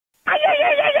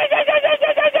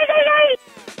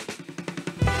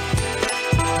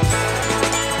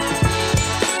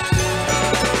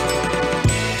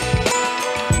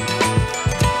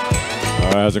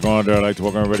how's it going there? I'd like to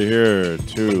welcome everybody here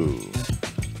to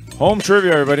Home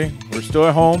Trivia, everybody. We're still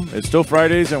at home. It's still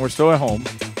Fridays, and we're still at home.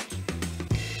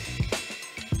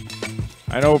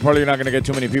 I know we're probably not going to get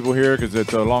too many people here because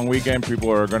it's a long weekend.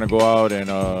 People are going to go out and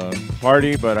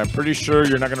party, but I'm pretty sure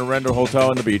you're not going to rent a hotel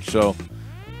on the beach. So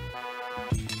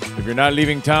if you're not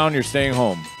leaving town, you're staying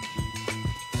home.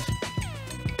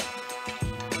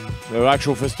 The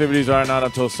actual festivities are not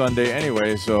until Sunday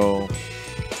anyway, so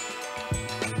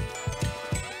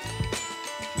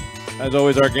as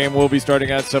always, our game will be starting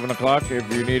at 7 o'clock.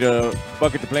 If you need a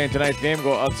bucket to play in tonight's game,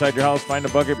 go outside your house, find a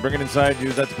bucket, bring it inside,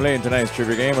 use that to play in tonight's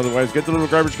trivia game. Otherwise, get the little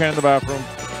garbage can in the bathroom,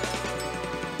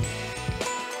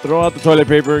 throw out the toilet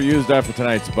paper, use that for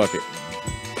tonight's bucket.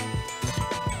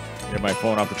 Get my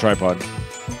phone off the tripod.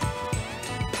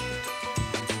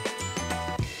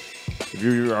 If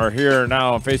you are here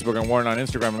now on Facebook and weren't on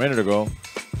Instagram a minute ago,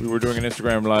 we were doing an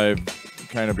Instagram live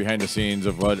kind of behind the scenes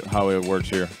of how it works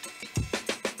here.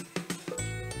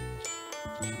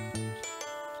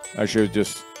 Actually, I was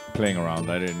just playing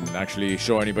around. I didn't actually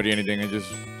show anybody anything. I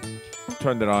just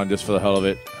turned it on just for the hell of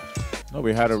it. No,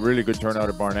 we had a really good turnout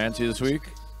at Bar Nancy this week.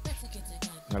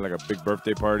 Had like a big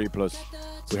birthday party. Plus,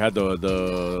 we had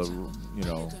the you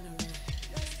know,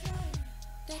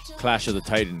 Clash of the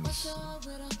Titans.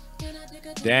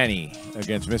 Danny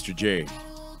against Mr. J.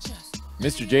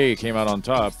 Mr. J came out on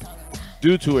top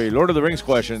due to a Lord of the Rings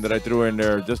question that I threw in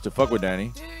there just to fuck with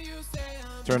Danny.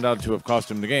 Turned out to have cost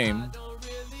him the game.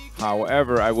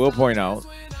 However, I will point out,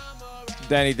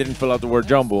 Danny didn't fill out the word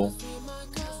jumble.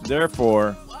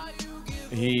 Therefore,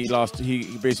 he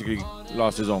basically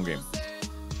lost his own game.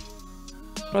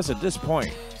 Plus, at this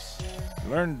point,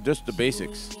 learn just the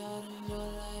basics.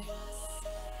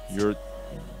 You're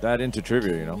that into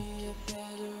trivia, you know.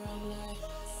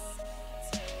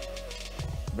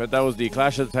 But that was the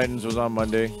Clash of the Titans was on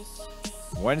Monday.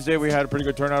 Wednesday, we had a pretty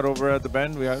good turnout over at the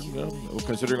Bend. We had, you know,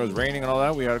 considering it was raining and all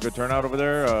that, we had a good turnout over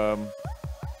there.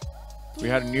 We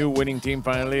had a new winning team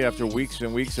finally after weeks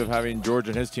and weeks of having George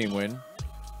and his team win.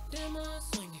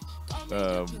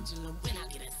 So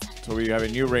we have a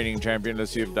new reigning champion.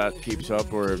 Let's see if that keeps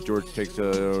up or if George takes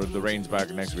the reins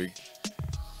back next week.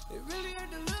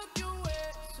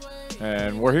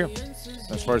 And we're here.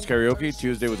 As far as karaoke,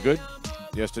 Tuesday was good.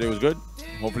 Yesterday was good.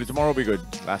 Hopefully tomorrow will be good.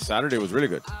 Last Saturday was really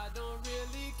good.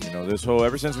 You know, this whole,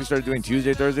 ever since we started doing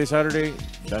Tuesday, Thursday, Saturday,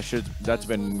 that's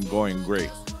been going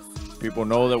great. People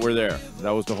know that we're there.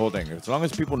 That was the whole thing. As long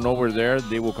as people know we're there,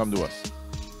 they will come to us.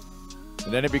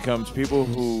 And then it becomes people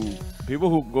who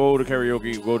go to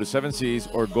karaoke, go to Seven Seas,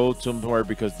 or go somewhere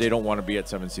because they don't want to be at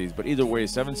Seven Seas. But either way,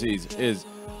 Seven Seas is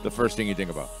the first thing you think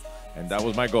about. And that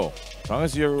was my goal. As long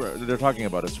as they're talking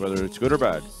about us, whether it's good or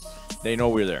bad, they know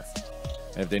we're there.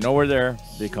 And if they know we're there,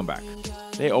 they come back.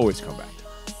 They always come back.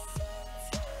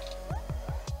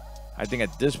 I think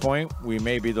at this point, we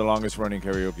may be the longest running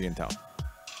karaoke in town.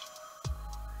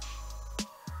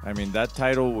 I mean, that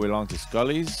title belonged to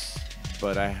Scully's,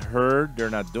 but I heard they're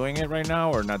not doing it right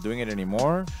now or not doing it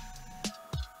anymore.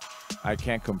 I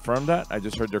can't confirm that. I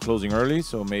just heard they're closing early,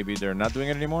 so maybe they're not doing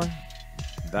it anymore.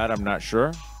 That I'm not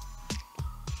sure.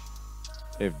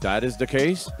 If that is the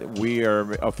case, we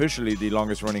are officially the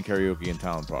longest running karaoke in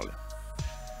town, probably.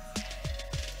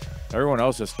 Everyone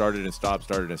else has started and stopped,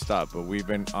 but we've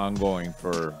been ongoing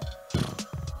for...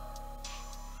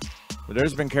 But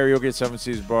there's been karaoke at Seven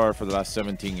Seas Bar for the last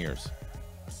 17 years.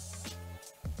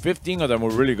 15 of them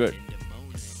were really good.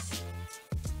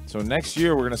 So next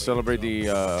year, we're going to celebrate the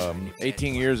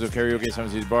 18 years of karaoke at Seven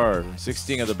Seas Bar.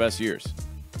 16 of the best years.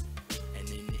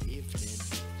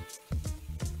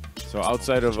 So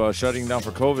outside of shutting down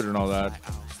for COVID and all that,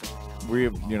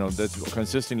 that's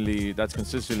consistently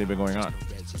been going on.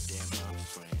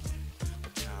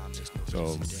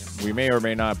 So we may or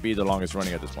may not be the longest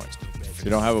running at this point. If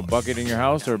you don't have a bucket in your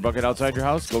house or a bucket outside your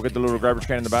house, go get the little garbage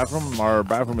can in the bathroom. Our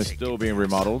bathroom is still being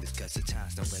remodeled.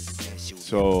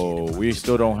 So we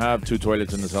still don't have 2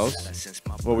 toilets in this house.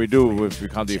 Well, we do if we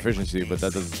count the efficiency, but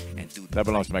that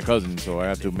belongs to my cousin, so I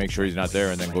have to make sure he's not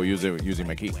there and then go use it using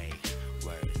my key.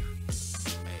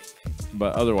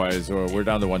 But otherwise, we're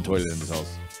down to 1 toilet in this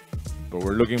house. But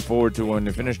we're looking forward to when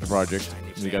we finish the project.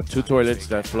 We got 2 toilets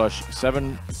that flush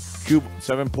 7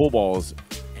 pool balls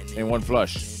in 1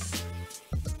 flush.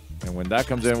 And when that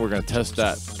comes in, we're going to test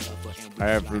that. I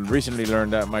have recently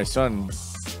learned that my son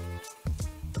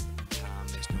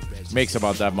makes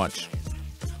about that much.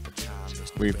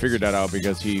 We figured that out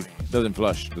because he doesn't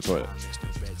flush the toilet.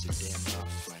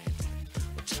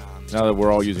 Now that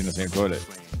we're all using the same toilet.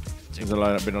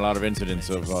 There's been a lot of incidents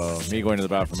of me going to the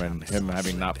bathroom and him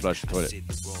having not flushed the toilet.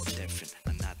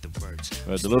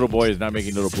 But the little boy is not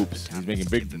making little poops. He's making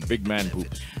big man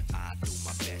poops.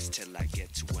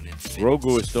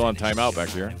 Grogu is still on timeout back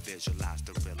here.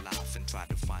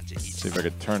 See if I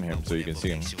could turn him so you can see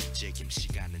him.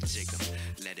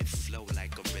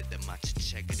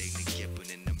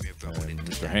 And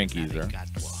Mr. Hankey's there.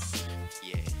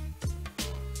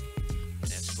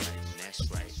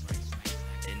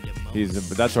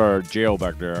 That's our jail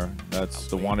back there. That's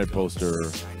the wanted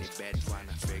poster.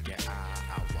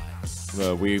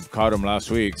 We caught him last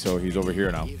week, so he's over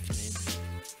here now.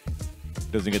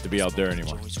 Doesn't get to be out there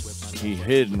anymore. He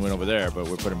hid and went over there, but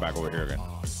we're putting him back over here again.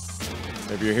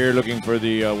 If you're here looking for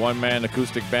the one-man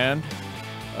acoustic band,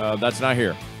 that's not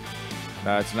here.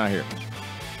 That's not here.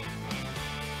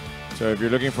 So if you're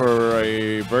looking for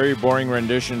a very boring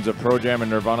renditions of Pro Jam and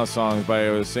Nirvana songs by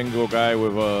a single guy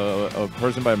with a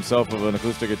person by himself with an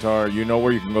acoustic guitar, you know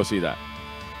where you can go see that.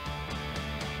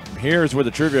 Here's where the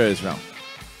trivia is now.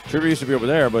 Trivia used to be over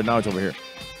there, but now it's over here.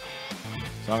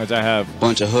 As long as I have a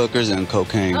bunch of hookers and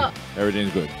cocaine,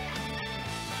 everything's good.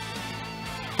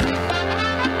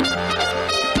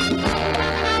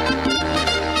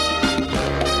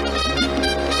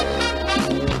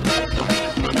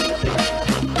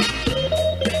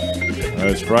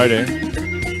 It's Friday.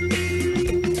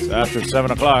 It's after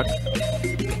 7 o'clock.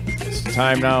 It's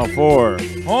time now for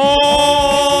home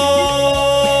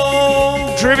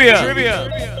trivia.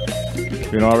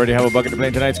 If you don't already have a bucket to play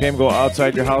in tonight's game, go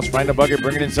outside your house, find a bucket,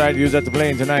 bring it inside, use that to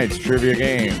play in tonight's trivia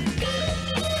game.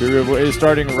 Trivia is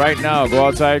starting right now. Go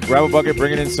outside, grab a bucket,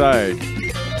 bring it inside.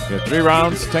 You have 3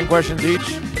 rounds, 10 questions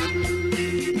each.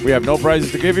 We have no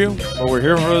prizes to give you, but we're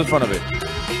here for the fun of it.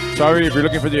 Sorry if you're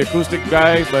looking for the acoustic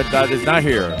guy, but that is not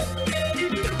here.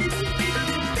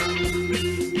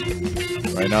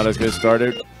 Right now, let's get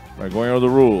started by going over the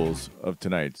rules of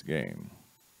tonight's game.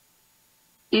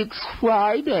 It's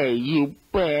Friday, you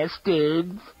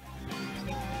bastards.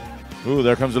 Ooh,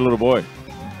 there comes the little boy.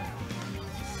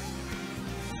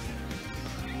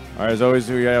 All right, as always,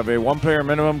 we have a 1-player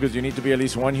minimum because you need to be at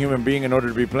least 1 human being in order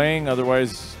to be playing.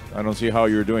 Otherwise, I don't see how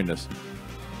you're doing this.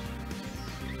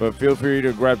 But feel free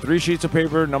to grab 3 sheets of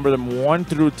paper, number them 1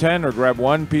 through 10, or grab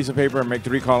 1 piece of paper and make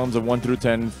 3 columns of 1 through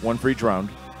 10, 1 for each round.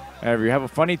 And if you have a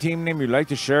funny team name you'd like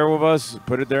to share with us,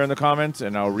 put it there in the comments,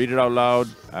 and I'll read it out loud.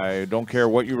 I don't care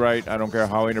what you write. I don't care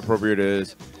how inappropriate it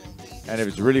is. And if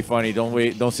it's really funny,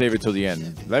 don't save it till the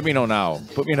end. Let me know now.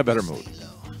 Put me in a better mood.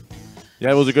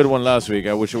 Yeah, it was a good one last week.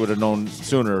 I wish I would have known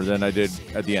sooner than I did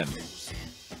at the end.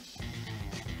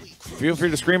 Feel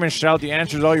free to scream and shout the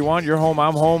answers all you want. You're home,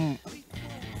 I'm home.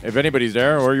 If anybody's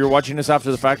there, or you're watching this after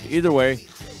the fact, either way,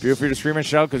 feel free to scream and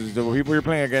shout because the people you're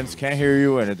playing against can't hear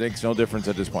you, and it makes no difference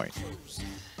at this point.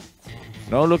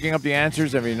 No looking up the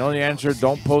answers. If you know the answer,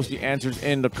 don't post the answers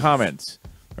in the comments.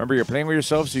 Remember, you're playing with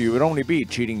yourself, so you would only be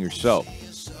cheating yourself.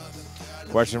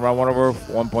 Question round 1 over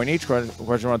 1 point each.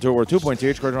 Question round 2 over 2 points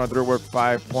each. Question round 3 over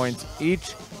 5 points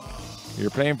each.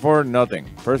 You're playing for nothing.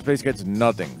 First place gets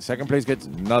nothing. Second place gets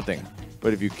nothing.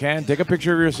 But if you can, take a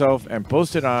picture of yourself and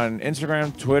post it on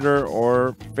Instagram, Twitter,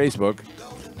 or Facebook.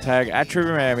 Tag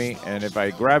 @TriviaMiami, and if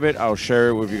I grab it, I'll share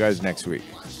it with you guys next week.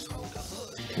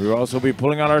 We will also be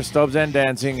pulling out our stubs and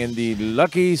dancing in the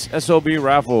Lucky's SOB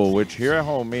raffle, which here at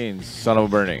home means son of a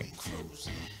Bernie.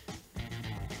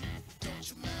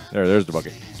 There's the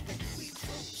bucket.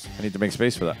 I need to make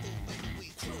space for that.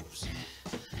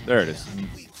 There it is.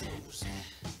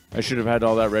 I should have had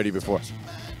all that ready before.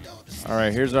 All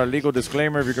right, here's our legal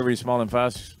disclaimer. If you can read small and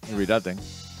fast, you read that thing.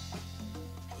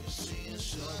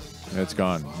 It's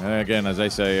gone. And again, as I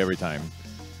say every time,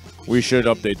 we should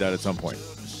update that at some point.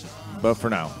 But for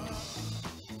now.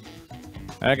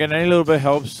 And again, any little bit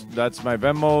helps. That's my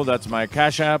Venmo. That's my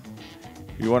Cash App.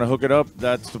 If you want to hook it up,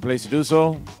 that's the place to do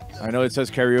so. I know it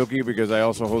says karaoke because I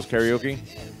also host karaoke.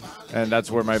 And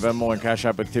that's where my Venmo and Cash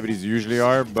App activities usually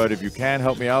are. But if you can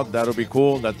help me out, that'll be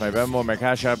cool. That's my Venmo and my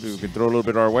Cash App. You can throw a little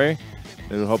bit our way.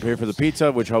 It'll help pay for the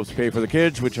pizza, which helps pay for the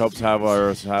kids, which helps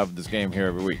have this game here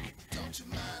every week.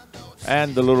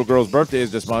 And the little girl's birthday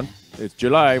is this month. It's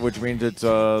July, which means it's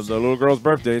the little girl's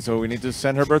birthday. So we need to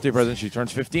send her birthday present. She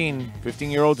turns 15.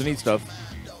 15-year-olds need stuff.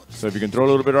 So if you can throw a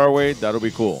little bit our way, that'll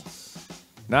be cool.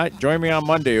 Not join me on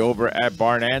Monday over at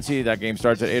Bar Nancy. That game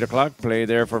starts at 8 o'clock. Play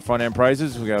there for fun and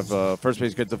prizes. We have first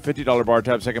place gets a $50 bar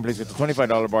tab. Second place gets a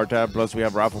 $25 bar tab. Plus we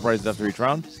have raffle prizes after each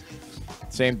round.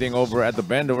 Same thing over at the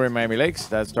Bend over in Miami Lakes.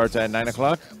 That starts at 9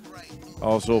 o'clock.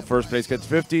 Also, first place gets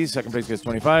 50. Second place gets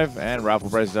 25. And raffle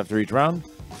prizes after each round.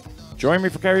 Join me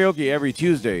for karaoke every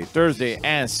Tuesday, Thursday,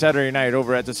 and Saturday night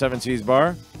over at the Seven Seas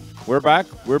Bar. We're back.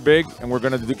 We're big. And we're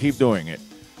going to keep doing it.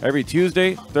 Every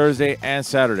Tuesday, Thursday, and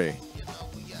Saturday.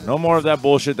 No more of that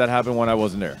bullshit that happened when I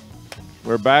wasn't there.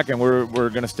 We're back and we're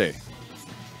gonna stay.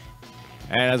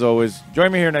 And as always,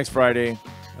 join me here next Friday,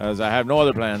 as I have no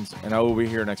other plans, and I will be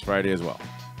here next Friday as well.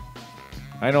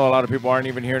 I know a lot of people aren't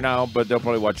even here now, but they'll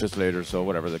probably watch this later, so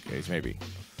whatever the case may be.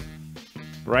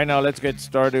 But right now, let's get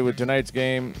started with tonight's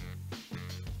game.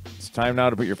 It's time now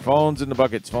to put your phones in the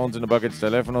buckets. Phones in the buckets.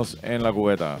 Teléfonos en la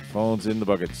cubeta. Phones in the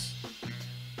buckets.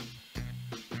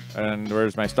 And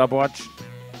where's my stopwatch?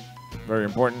 Very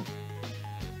important.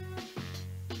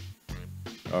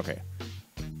 Okay.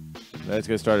 Let's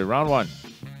get started. Round one.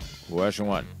 Question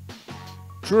one.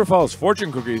 True or false?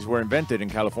 Fortune cookies were invented in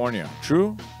California.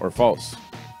 True or false?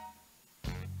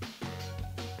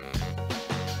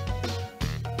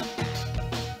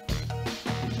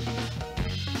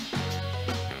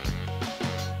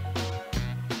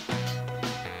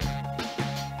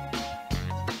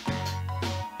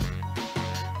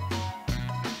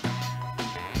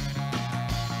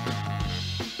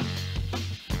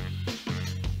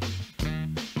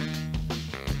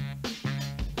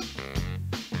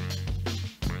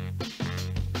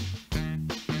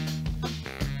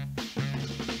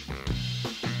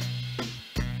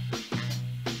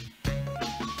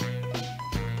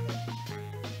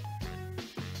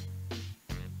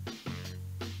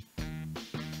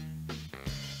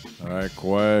 All right,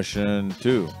 question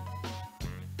two.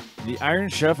 The Iron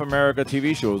Chef America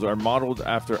TV shows are modeled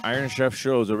after Iron Chef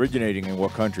shows originating in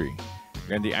what country?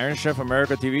 And the Iron Chef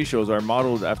America TV shows are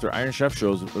modeled after Iron Chef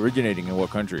shows originating in what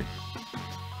country?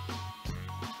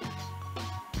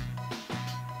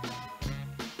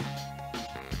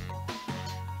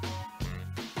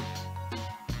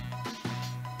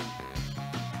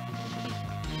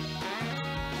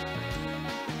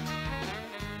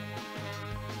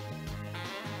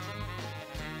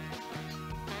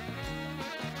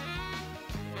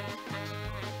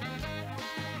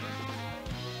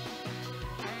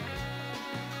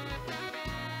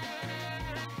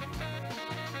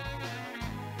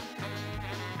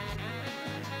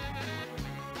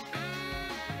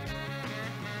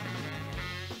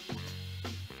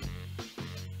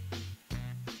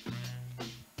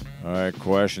 All right,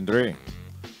 question three.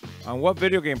 On what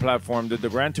video game platform did the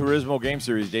Gran Turismo game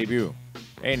series debut?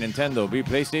 A, Nintendo, B,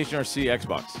 PlayStation, or C,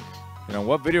 Xbox? And on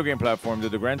what video game platform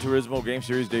did the Gran Turismo game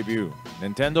series debut?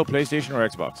 Nintendo, PlayStation, or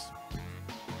Xbox?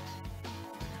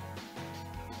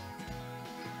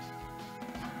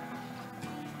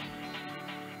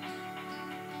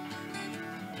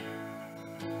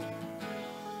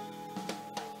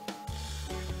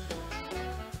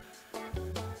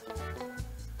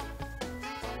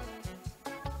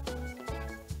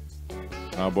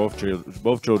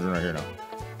 Both children are here now.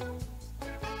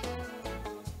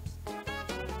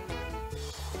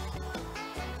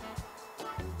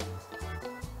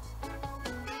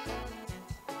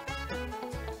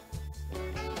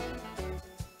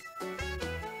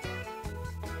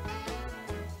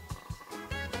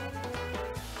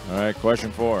 All right,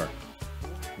 question four.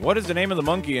 What is the name of the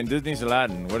monkey in Disney's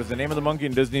Aladdin? What is the name of the monkey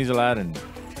in Disney's Aladdin?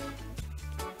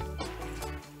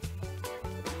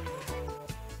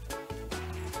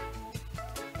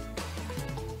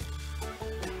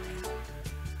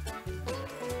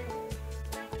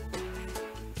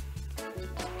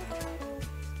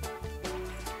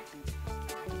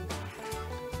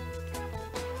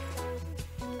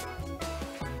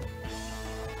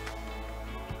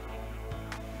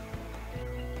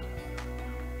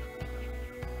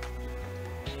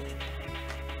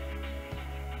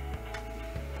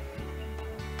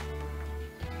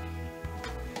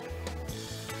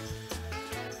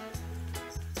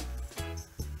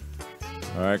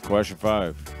 All right, question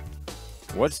five.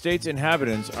 What state's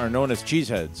inhabitants are known as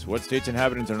cheeseheads? What state's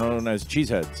inhabitants are known as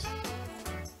cheeseheads?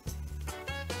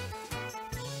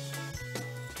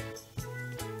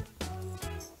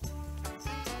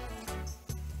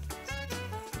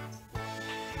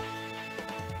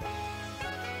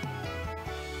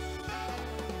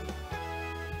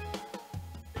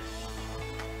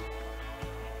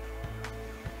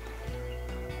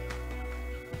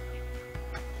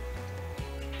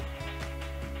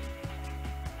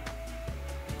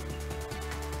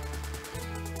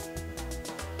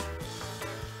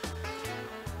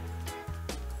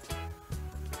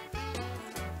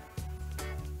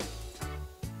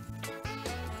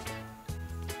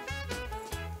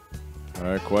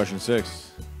 All right, question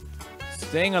six.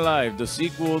 Staying Alive, the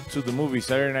sequel to the movie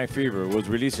Saturday Night Fever, was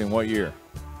released in what year?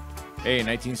 A,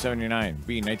 1979,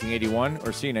 B, 1981,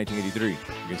 or C, 1983?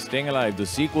 Okay, Staying Alive, the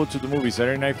sequel to the movie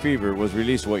Saturday Night Fever, was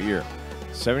released what year?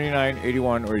 79,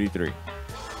 81, or 83?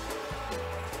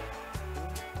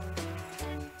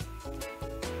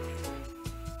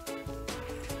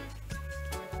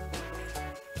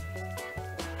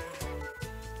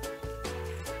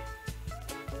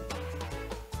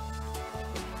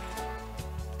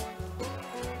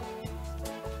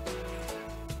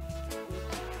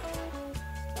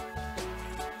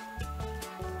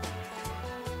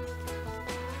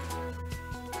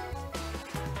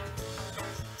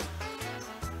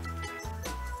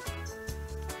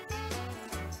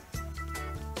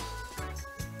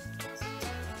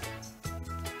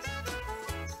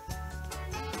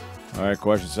 All right,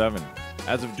 question 7.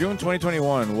 As of June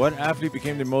 2021, what athlete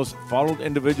became the most followed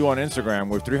individual on Instagram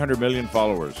with 300 million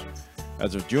followers?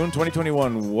 As of June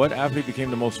 2021, what athlete became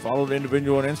the most followed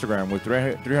individual on Instagram with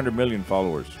 300 million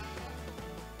followers?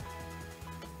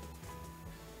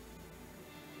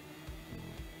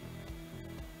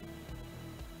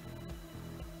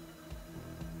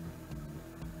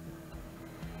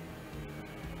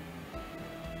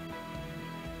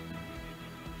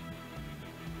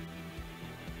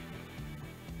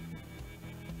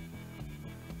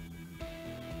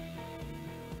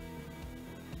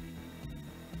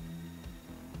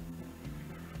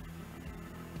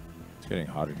 It's getting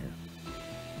hot in here.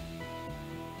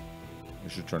 I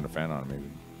should turn the fan on,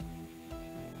 maybe.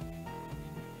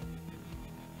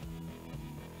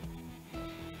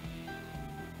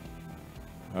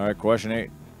 All right, question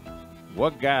 8.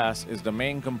 What gas is the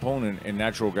main component in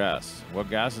natural gas?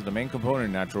 What gas is the main component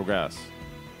in natural gas?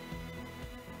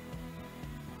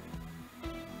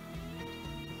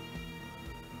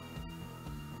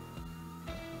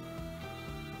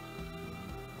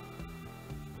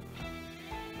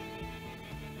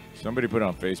 Somebody put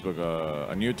on Facebook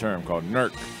a new term called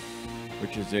NERC,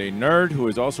 which is a nerd who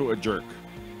is also a jerk.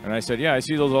 And I said, yeah, I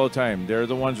see those all the time. They're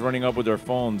the ones running up with their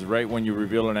phones right when you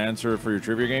reveal an answer for your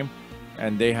trivia game.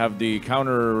 And they have the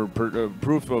counter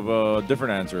proof of a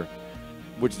different answer,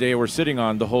 which they were sitting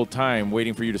on the whole time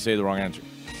waiting for you to say the wrong answer.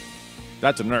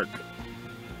 That's a NERC.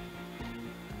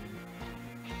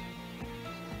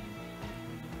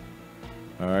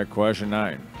 All right, question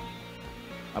 9.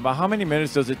 About how many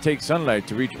minutes does it take sunlight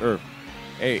to reach Earth?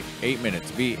 A, 8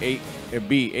 minutes. B,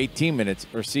 18 minutes.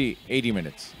 Or C, 80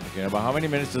 minutes. Okay, about how many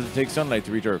minutes does it take sunlight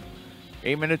to reach Earth?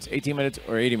 8 minutes, 18 minutes,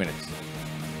 or 80 minutes?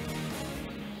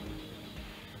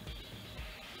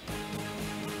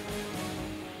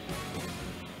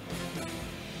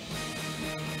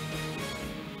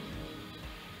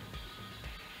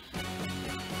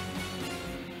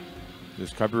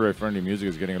 This copyright-friendly music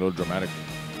is getting a little dramatic.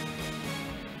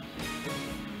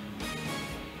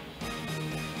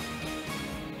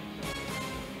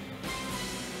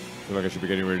 I feel like I should be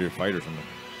getting ready to fight or something.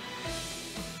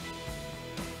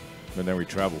 But then we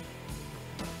travel.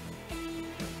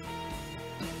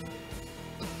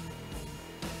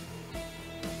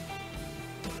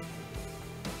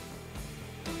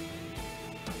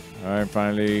 All right,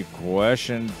 finally,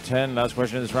 question 10. Last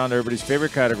question in this round. Everybody's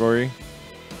favorite category.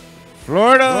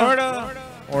 Florida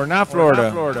or not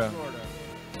Florida?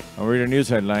 I'll read a news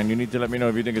headline. You need to let me know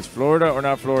if you think it's Florida or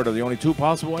not Florida. The only two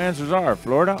possible answers are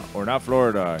Florida or not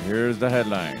Florida. Here's the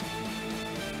headline.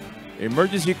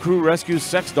 Emergency crew rescues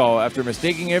sex doll after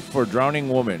mistaking it for drowning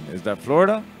woman. Is that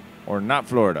Florida or not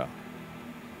Florida?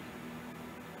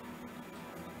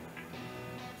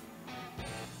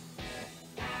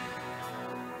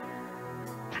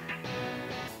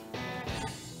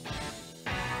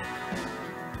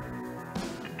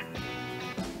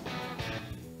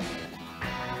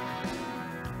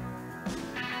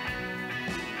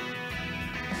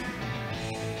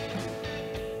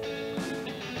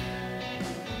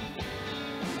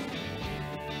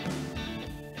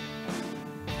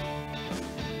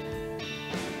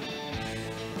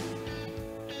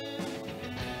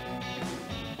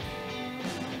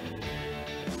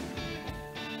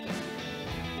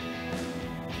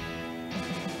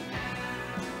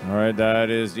 All right, that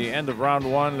is the end of round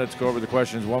 1. Let's go over the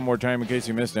questions one more time in case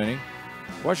you missed any.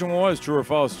 Question 1 was true or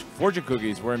false. Fortune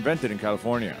cookies were invented in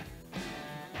California.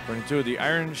 Question 2, the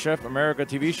Iron Chef America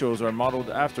TV shows are modeled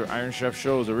after Iron Chef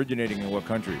shows originating in what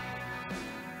country?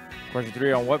 Question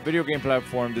 3, on what video game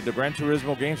platform did the Gran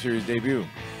Turismo game series debut?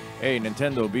 A,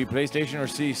 Nintendo, B, PlayStation, or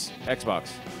C, Xbox?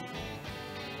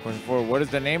 Question 4, what is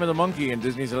the name of the monkey in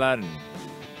Disney's Aladdin?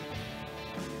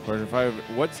 Question 5,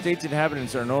 what state's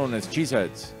inhabitants are known as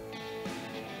cheeseheads?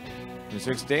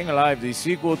 Question 6, Staying Alive, the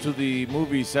sequel to the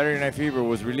movie Saturday Night Fever,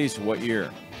 was released what year?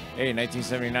 A,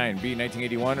 1979, B,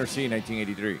 1981, or C,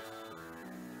 1983?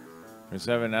 Question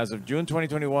 7, as of June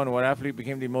 2021, what athlete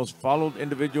became the most followed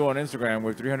individual on Instagram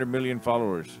with 300 million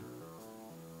followers?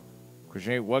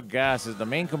 Question 8, what gas is the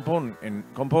main component in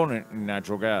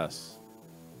natural gas?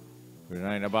 Question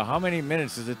 9, about how many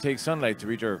minutes does it take sunlight to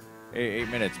reach Earth? A, 8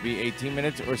 minutes, B, 18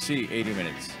 minutes, or C, 80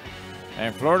 minutes?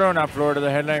 And Florida or not Florida,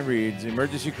 the headline reads,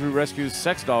 emergency crew rescues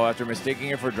sex doll after mistaking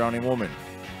it for drowning woman.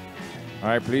 All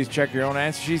right, please check your own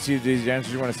answer sheet, see if these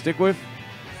answers you want to stick with.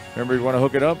 Remember, you want to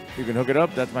hook it up, you can hook it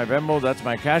up. That's my Venmo, that's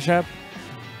my Cash App.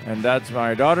 And that's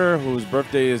my daughter, whose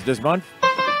birthday is this month.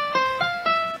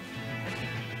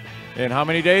 In how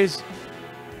many days?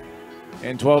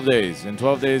 In 12 days. In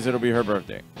 12 days, it'll be her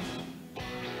birthday.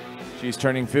 She's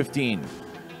turning 15.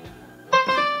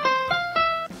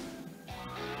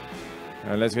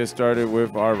 And let's get started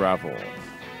with our raffle.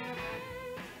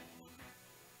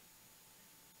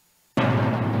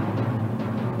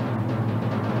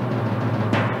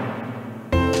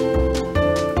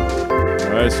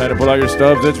 All right, it's time to pull out your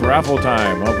stubs. It's raffle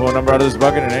time. I'll pull a number out of this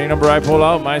bucket, and any number I pull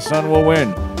out, my son will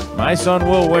win. My son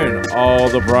will win all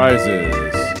the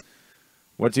prizes.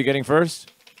 What's he getting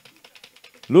first?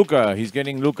 Luca. He's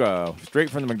getting Luca straight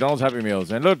from the McDonald's Happy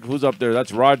Meals. And look who's up there.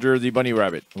 That's Roger the bunny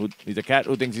rabbit. He's a cat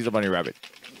who thinks he's a bunny rabbit.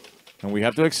 And we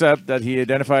have to accept that he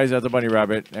identifies as a bunny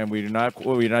rabbit, and we do not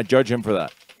judge him for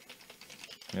that.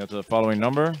 We have the following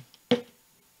number.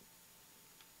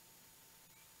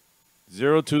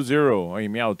 020. Oh, you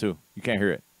meowed too. You can't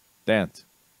hear it. Dance.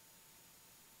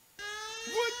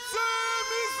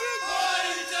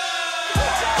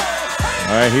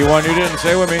 All right, he won. You didn't.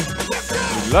 Say with me.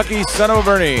 You lucky son of a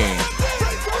Bernie.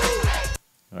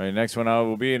 All right, next one out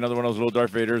will be another one of those little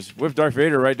Darth Vaders with Darth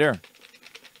Vader right there.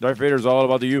 Darth Vader's all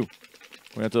about the U.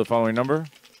 We have to the following number.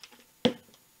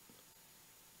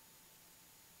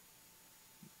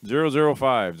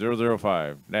 005.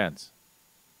 005. Dance.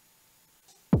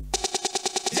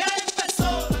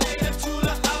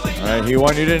 All right, he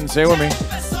won. You didn't. Say with me.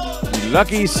 You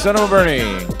lucky son of a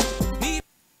Bernie.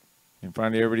 And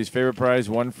finally, everybody's favorite prize,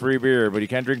 one free beer. But he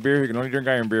can't drink beer. He can only drink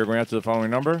iron beer. Going out to the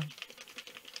following number.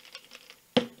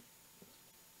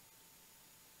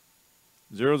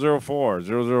 004.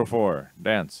 004.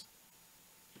 Dance.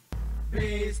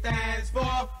 B stands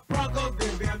for Broncos,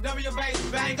 BMW,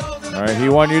 Bengals. All right, he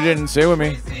won. You didn't. Say with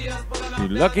me. You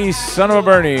lucky son of a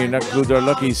Bernie. And that concludes our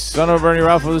lucky son of a Bernie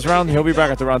raffle this round. He'll be back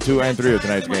at the round 2 and 3 of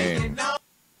tonight's game.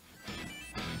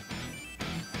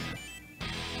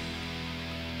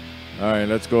 All right,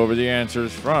 let's go over the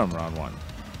answers from round 1.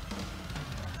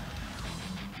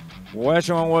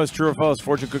 Question 1 was true or false?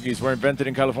 Fortune cookies were invented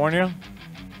in California?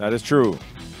 That is true.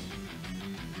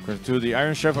 Question 2, the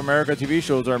Iron Chef America TV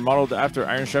shows are modeled after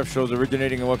Iron Chef shows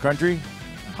originating in what country?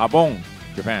 Japón,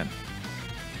 Japan.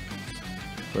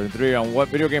 Question 3, on what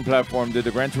video game platform did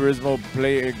the Gran Turismo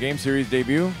game series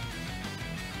debut?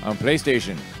 On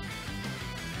PlayStation.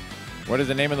 What is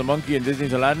the name of the monkey in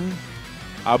Disney's Aladdin?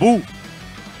 Abu.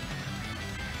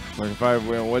 Question 5,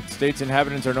 what state's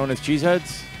inhabitants are known as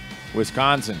cheeseheads?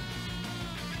 Wisconsin.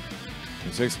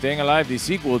 Question 6, Staying Alive, the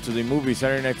sequel to the movie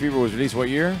Saturday Night Fever, was released what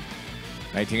year?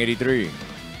 1983.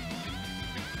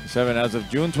 7, as of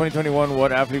June 2021,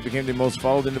 what athlete became the most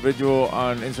followed individual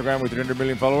on Instagram with 300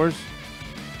 million followers?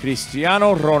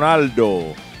 Cristiano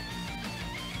Ronaldo.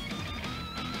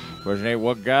 Question 8,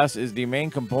 what gas is the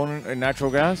main component in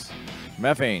natural gas?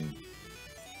 Methane.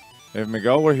 If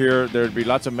Miguel were here, there'd be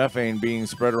lots of methane being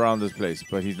spread around this place,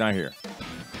 but he's not here.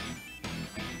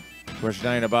 Question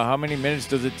 9, about how many minutes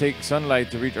does it take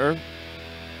sunlight to reach Earth?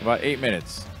 About 8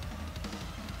 minutes.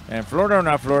 And Florida or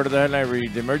not Florida, the headline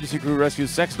reads, the emergency crew rescues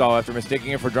sex doll after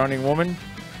mistaking it for drowning woman.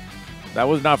 That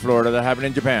was not Florida, that happened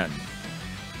in Japan.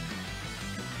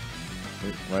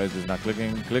 Wait, why is this not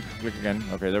clicking? Click again.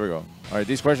 Okay, there we go. All right,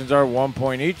 these questions are 1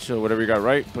 point each, so whatever you got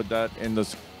right, put that in the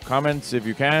comments if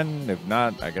you can. If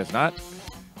not, I guess not.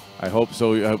 I hope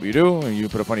so. I hope you do. And you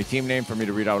put a funny team name for me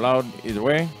to read out loud. Either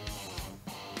way.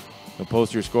 So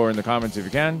post your score in the comments if you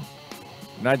can.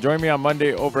 Now join me on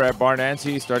Monday over at Bar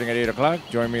Nancy starting at 8 o'clock.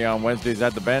 Join me on Wednesdays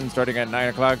at the Bend starting at 9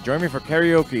 o'clock. Join me for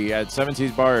karaoke at Seven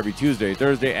Seas Bar every Tuesday,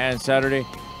 Thursday, and Saturday.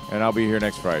 And I'll be here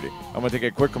next Friday. I'm going to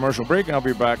take a quick commercial break, and I'll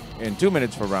be back in 2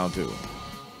 minutes for round 2.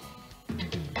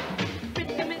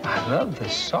 I love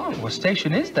this song. What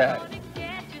station is that?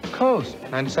 Coast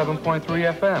 97.3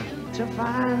 FM.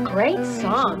 Great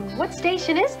song. What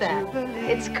station is that?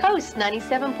 It's Coast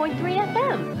 97.3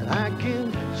 FM.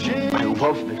 I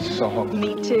love this song.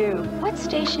 Me too. What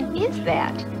station is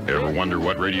that? Ever wonder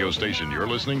what radio station you're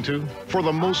listening to? For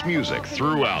the most music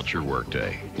throughout your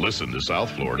workday, listen to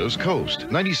South Florida's Coast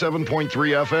 97.3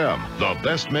 FM. The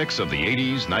best mix of the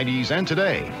 80s, 90s, and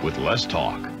today with less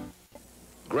talk.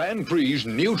 Grand Prix's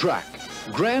new track.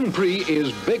 Grand Prix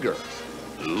is bigger,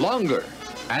 longer,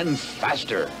 and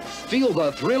faster. Feel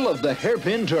the thrill of the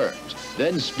hairpin turns,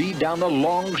 then speed down the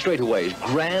long straightaways.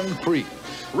 Grand Prix.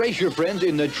 Race your friends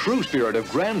in the true spirit of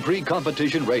Grand Prix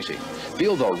competition racing.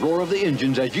 Feel the roar of the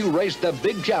engines as you race the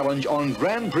big challenge on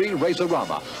Grand Prix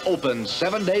Race-A-Rama. Open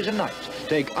 7 days and nights.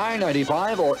 Take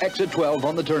I-95 or exit 12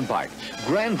 on the turnpike.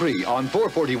 Grand Prix on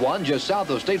 441 just south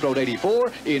of State Road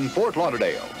 84 in Fort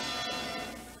Lauderdale.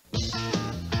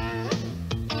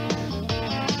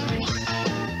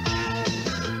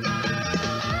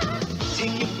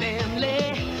 Take your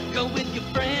family, go with your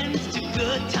friends to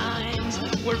good times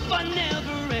where fun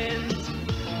never ends.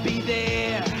 Be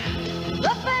there.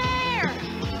 The fair!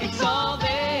 It's all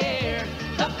there.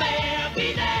 The fair,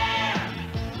 be there.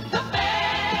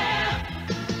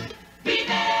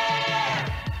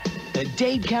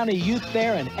 Dade County Youth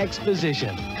Fair and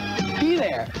Exposition. Be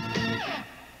there.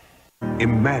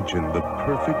 Imagine the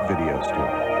perfect video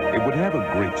store. It would have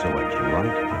a great selection,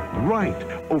 right? Right.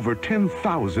 Over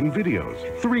 10,000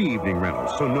 videos. 3 evening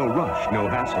rentals, so no rush, no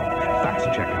hassle. Fast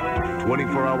checkout.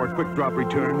 24-hour quick drop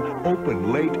return.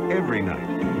 Open late every night.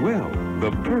 Well, the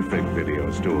perfect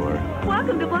video store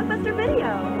Welcome to Blockbuster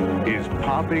Video. is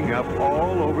popping up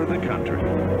all over the country.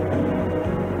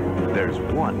 There's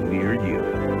one near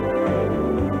you.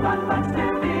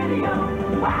 Blockbuster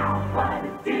Video. Wow, what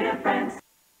a difference.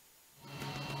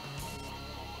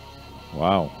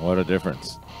 Wow, what a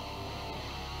difference.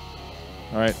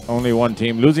 All right, only one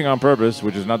team losing on purpose,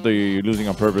 which is not the losing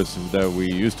on purpose that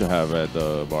we used to have at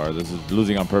the bar. This is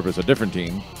losing on purpose, a different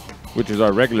team, which is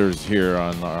our regulars here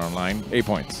online. 8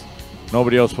 points.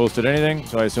 Nobody else posted anything,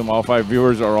 so I assume all 5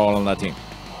 viewers are all on that team.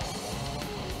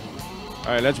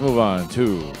 All right, let's move on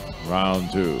to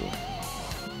round 2.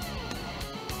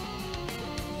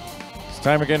 It's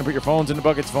time again to put your phones in the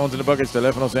buckets. Phones in the buckets.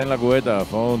 Teléfonos en la cubeta.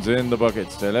 Phones in the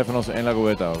buckets. Teléfonos en la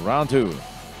cubeta. Round 2.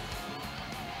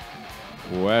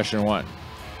 Question 1.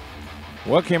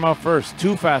 What came out first?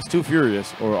 Too Fast, Too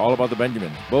Furious, or All About the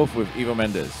Benjamins? Both with Eva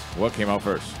Mendes. What came out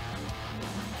first?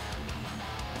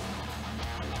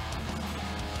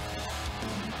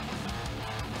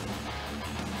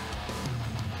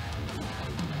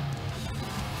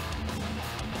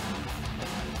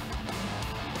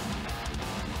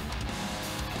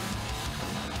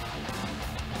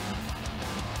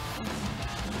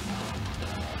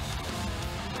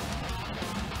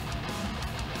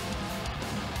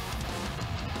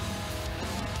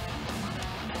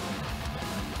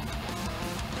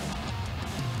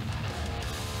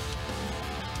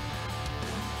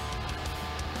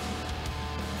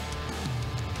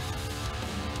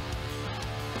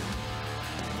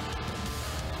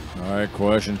 All right,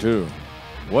 question 2.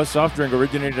 What soft drink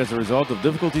originated as a result of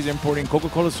difficulties importing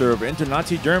Coca-Cola syrup into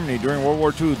Nazi Germany during World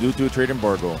War II due to a trade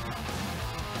embargo?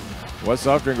 What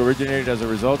soft drink originated as a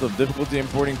result of difficulty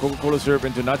importing Coca-Cola syrup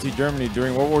into Nazi Germany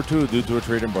during World War II due to a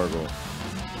trade embargo?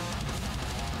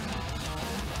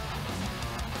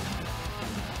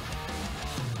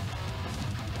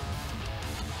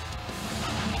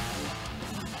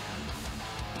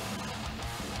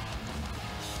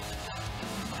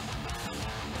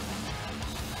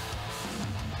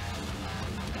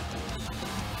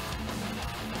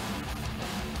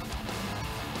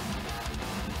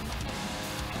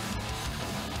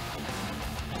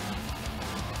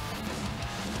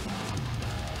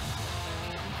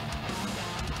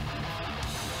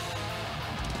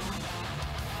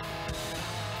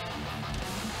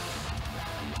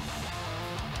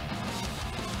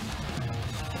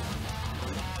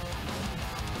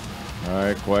 All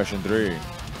right, question 3.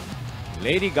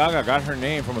 Lady Gaga got her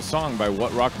name from a song by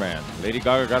what rock band? Lady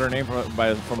Gaga got her name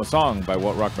from a song by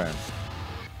what rock band?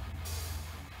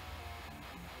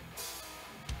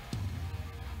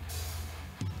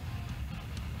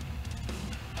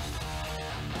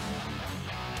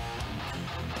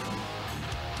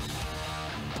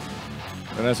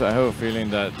 Vanessa, I have a feeling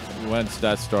that once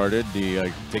that started,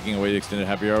 the taking away the extended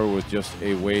happy hour was just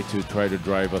a way to try to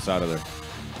drive us out of there.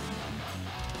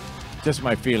 Just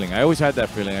my feeling. I always had that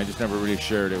feeling. I just never really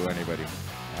shared it with anybody.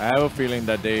 I have a feeling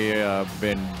that they have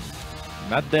been,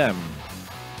 not them,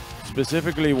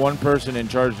 specifically one person in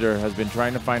charge there has been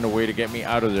trying to find a way to get me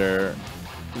out of there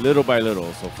little by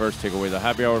little. So first take away the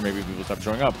happy hour, maybe people stopped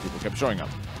showing up. People kept showing up.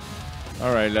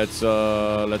 All right, let's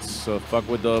fuck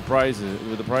with the prices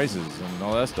and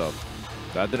all that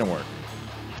stuff. That didn't work.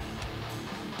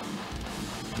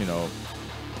 You know,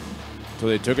 so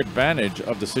they took advantage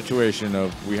of the situation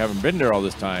of we haven't been there all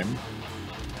this time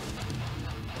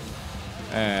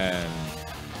and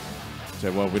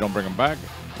said, well, if we don't bring them back,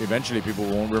 eventually people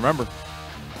won't remember.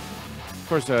 Of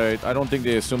course, I don't think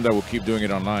they assume that we'll keep doing it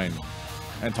online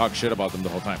and talk shit about them the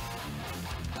whole time.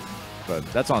 But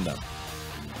that's on them.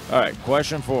 All right,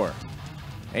 question 4.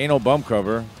 Ain't no bum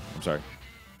cover. I'm sorry.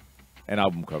 An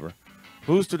album cover.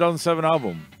 Whose 2007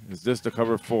 album is this the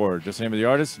cover for? Just the name of the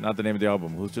artist, not the name of the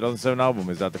album. Whose 2007 album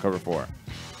is that the cover for?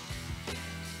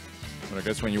 But I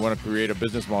guess when you want to create a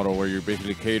business model where you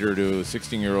basically cater to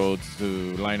 16-year-olds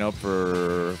to line up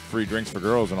for free drinks for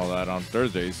girls and all that on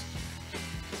Thursdays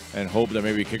and hope that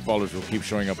maybe kickballers will keep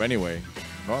showing up anyway,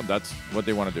 well, that's what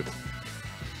they want to do.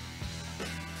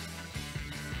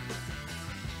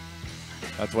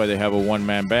 That's why they have a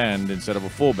one-man band instead of a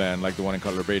full band like the one in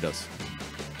Cutler Bay does.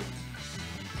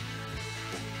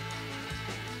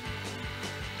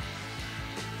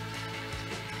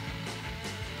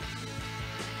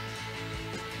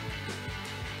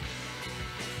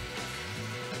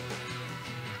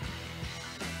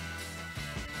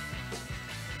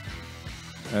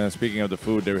 And speaking of the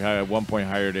food, they had at one point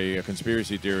hired a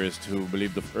conspiracy theorist who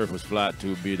believed the Earth was flat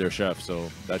to be their chef. So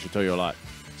that should tell you a lot.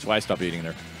 That's why I stopped eating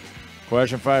there.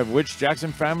 Question 5. Which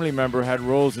Jackson family member had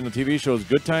roles in the TV shows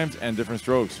Good Times and Different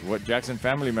Strokes? What Jackson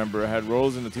family member had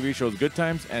roles in the TV shows Good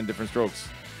Times and Different Strokes?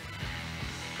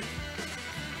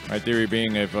 My theory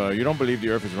being, if you don't believe the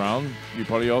Earth is round, you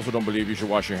probably also don't believe you should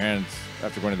wash your hands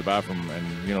after going to the bathroom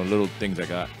and, you know, little things like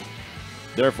that.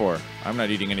 Therefore, I'm not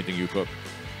eating anything you cook.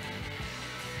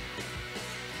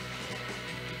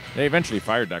 They eventually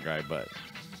fired that guy, but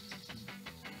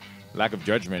lack of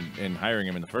judgment in hiring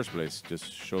him in the first place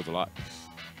just shows a lot.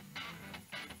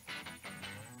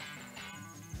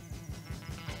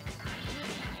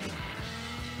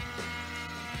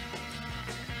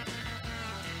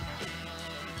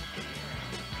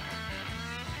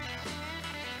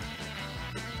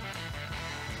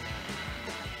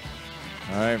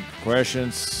 All right,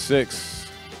 question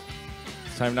 6.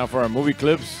 It's time now for our movie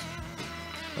clips.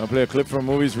 I'll play a clip from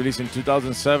movies released in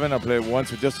 2007. I'll play it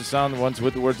once with just the sound, once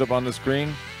with the words up on the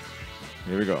screen.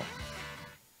 Here we go.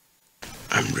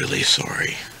 I'm really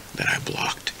sorry that I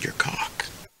blocked your cock.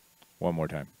 One more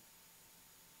time.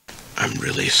 I'm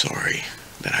really sorry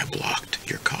that I blocked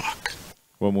your cock.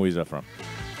 What movie is that from?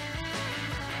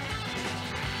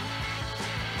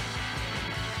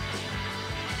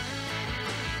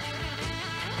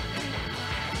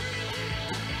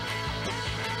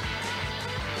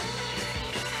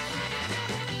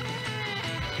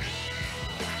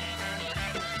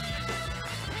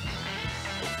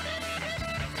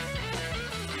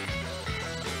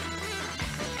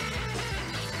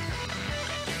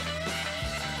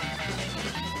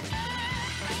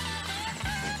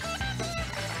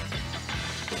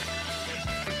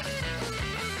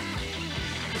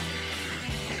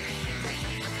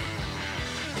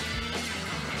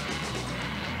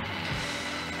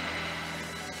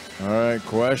 All right,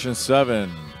 question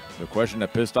 7. The question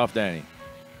that pissed off Danny.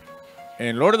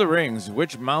 In Lord of the Rings,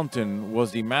 which mountain was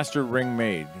the Master Ring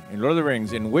made? In Lord of the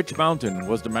Rings, in which mountain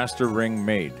was the Master Ring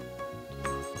made?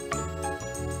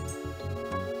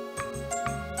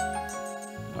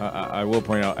 I will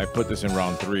point out, I put this in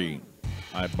round 3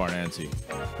 at Barnancy.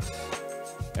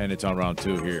 And it's on round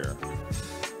 2 here.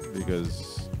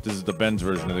 Because this is the Ben's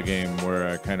version of the game where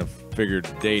I kind of figured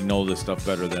they know this stuff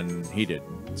better than he did.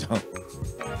 So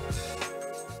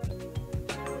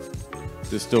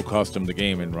this still cost him the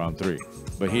game in round 3,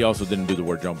 but he also didn't do the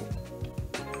word jumble.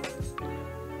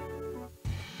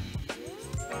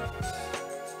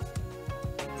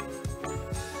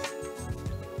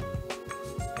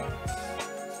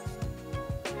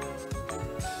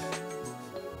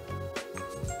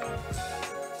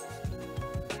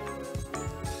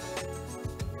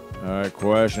 All right,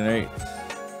 question 8.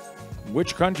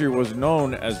 Which country was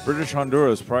known as British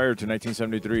Honduras prior to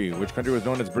 1973? Which country was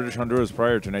known as British Honduras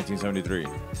prior to 1973?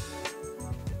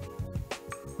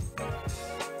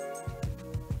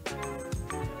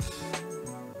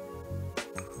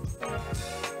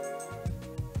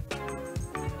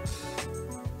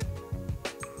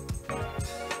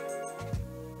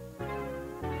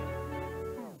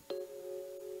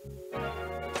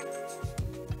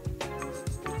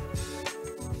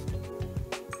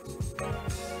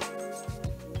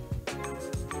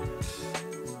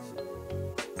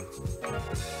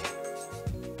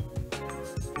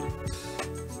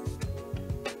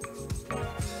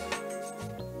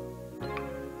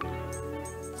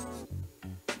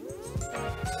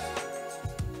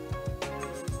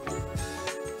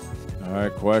 All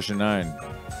right, question 9.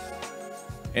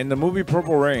 In the movie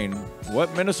Purple Rain,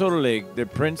 what Minnesota lake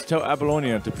did Prince tell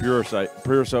Apollonia to purify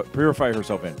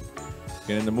herself in?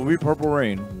 And in the movie Purple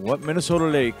Rain, what Minnesota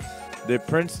lake did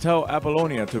Prince tell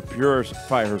Apollonia to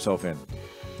purify herself in?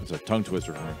 It's a tongue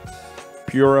twister for me.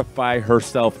 Purify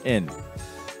herself in.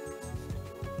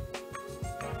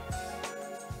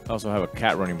 I also have a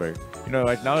cat running back. You know,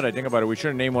 like, now that I think about it, we should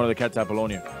have named one of the cats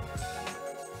Apollonia.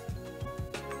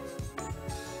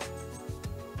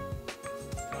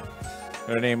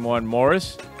 Gonna name one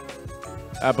Morris,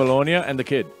 Apollonia, and the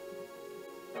kid.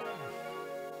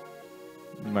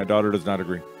 My daughter does not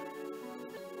agree.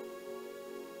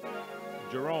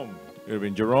 Jerome. It would have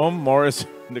been Jerome, Morris,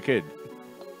 and the kid.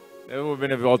 It would have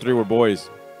been if all 3 were boys.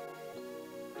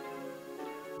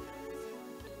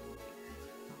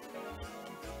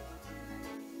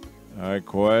 All right,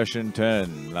 question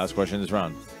 10. Last question this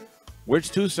round.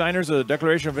 Which 2 signers of the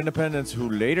Declaration of Independence who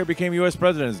later became U.S.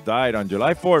 presidents died on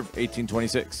July 4th,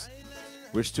 1826?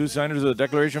 Which 2 signers of the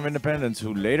Declaration of Independence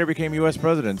who later became U.S.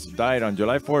 presidents died on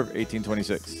July 4th,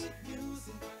 1826?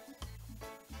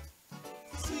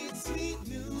 Sweet, sweet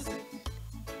music.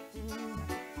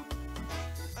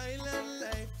 Island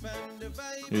life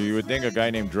You would think a guy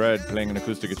named Dread playing an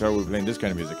acoustic guitar would be playing this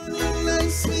kind of music.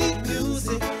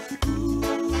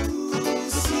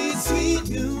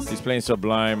 He's playing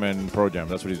Sublime and Pro Jam.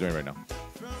 That's what he's doing right now.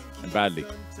 And badly.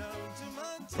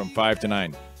 From 5 to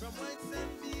 9.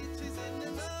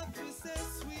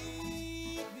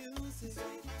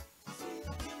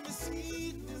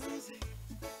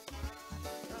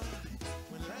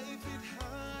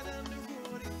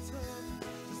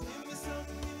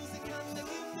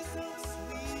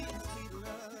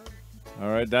 All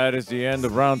right, that is the end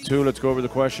of round 2. Let's go over the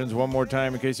questions one more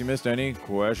time in case you missed any.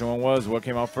 Question 1 was, what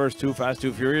came out first, Too Fast,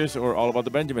 Too Furious, or All About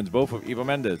the Benjamins, both of Eva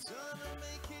Mendes?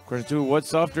 Question 2, what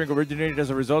soft drink originated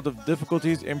as a result of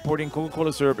difficulties importing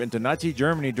Coca-Cola syrup into Nazi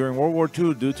Germany during World War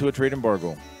II due to a trade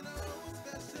embargo?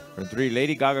 Question 3,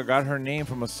 Lady Gaga got her name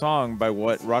from a song by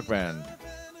what rock band?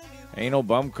 Ain't No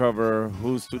Bum Cover,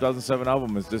 whose 2007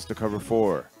 album is this the cover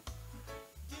for?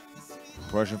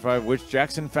 Question 5, which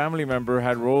Jackson family member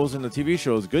had roles in the TV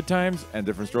shows Good Times and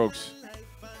Different Strokes?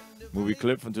 Movie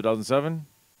clip from 2007.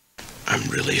 I'm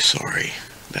really sorry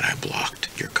that I blocked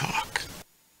your cock.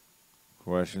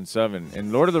 Question 7,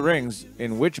 in Lord of the Rings,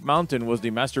 in which mountain was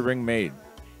the Master Ring made?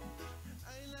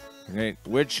 Okay.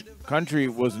 Which country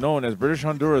was known as British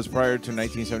Honduras prior to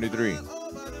 1973?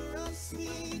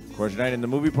 Question 9, in the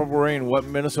movie Purple Rain, what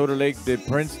Minnesota lake did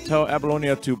Prince tell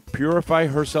Apollonia to purify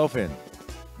herself in?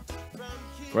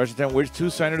 Question 10, which 2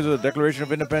 signers of the Declaration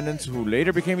of Independence who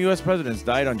later became U.S. presidents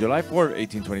died on July 4,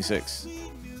 1826?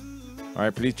 All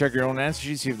right, please check your own answer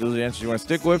sheet, see if those are the answers you want to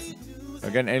stick with.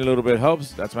 Again, any little bit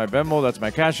helps. That's my Venmo, that's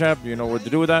my Cash App. You know what to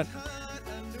do with that.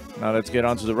 Now let's get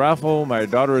on to the raffle. My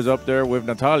daughter is up there with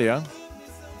Natalia.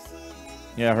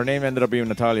 Yeah, her name ended up being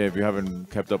Natalia if you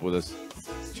haven't kept up with us.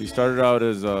 She started out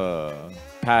as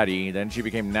Patty, then she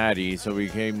became Natty, so we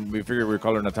figured we'd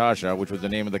call her Natasha, which was the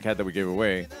name of the cat that we gave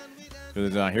away. Because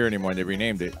it's not here anymore and they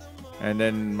renamed it. And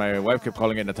then my wife kept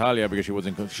calling it Natalia because she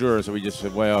wasn't sure, so we just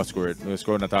said, well, screw it. Let's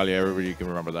go Natalia. Everybody can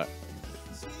remember that.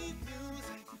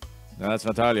 Now that's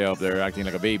Natalia up there acting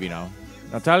like a baby now.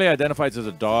 Natalia identifies as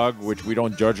a dog, which we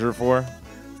don't judge her for.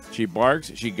 She barks,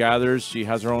 she gathers, she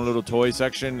has her own little toy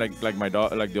section, like my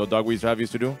dog, like the old dog we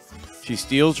used to do. She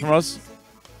steals from us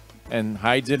and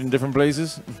hides it in different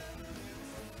places.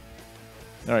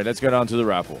 All right, let's get on to the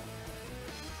raffle.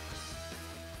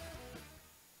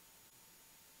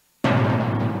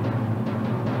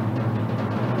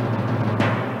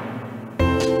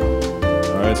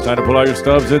 It's time to pull out your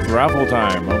stubs. It's raffle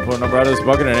time. I'm pulling a number out of this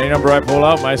bucket, and any number I pull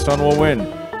out, my son will win.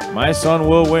 My son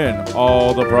will win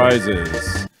all the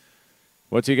prizes.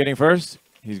 What's he getting first?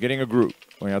 He's getting a group.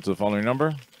 Going out to the following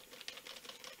number.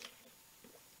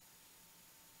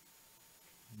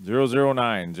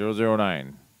 009,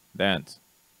 009. Dance.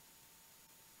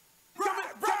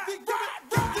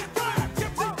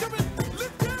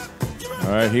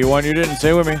 All right, he won, you didn't.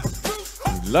 Say with me.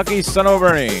 Lucky son of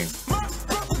Bernie.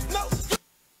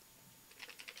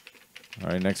 All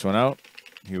right, next one out.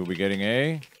 He will be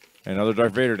getting another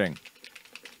Darth Vader thing.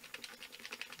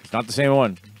 It's not the same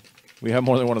one. We have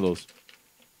more than one of those.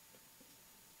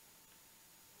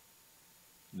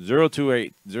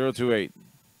 028, 028.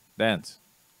 Dance.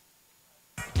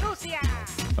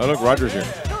 Oh, look, Roger's here.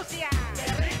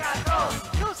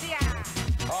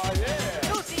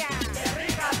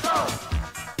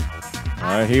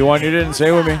 All right, he won, you didn't.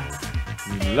 Say with me.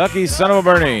 Lucky son of a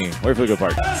Bernie. Wait for the good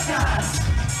part.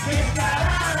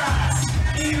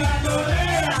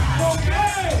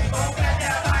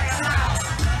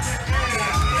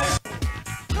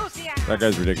 That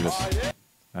guy's ridiculous.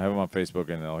 I have him on Facebook,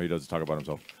 and all he does is talk about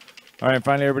himself. All right, and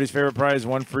finally, everybody's favorite prize,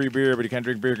 1 free beer. But you can't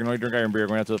drink beer, you can only drink iron beer.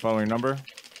 Going out to the following number.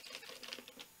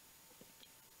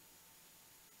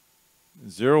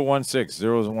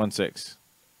 016, 016.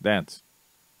 Dance.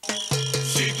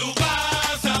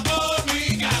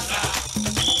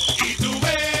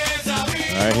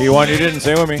 All right, he won, you didn't.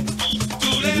 Say with me.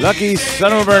 Lucky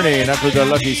son of a Bernie. And that's with the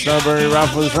Lucky son of a Bernie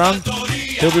round for this round.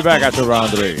 He'll be back after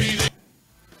round 3.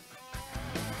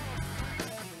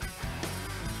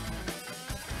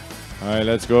 All right,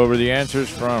 let's go over the answers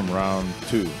from round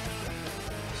 2.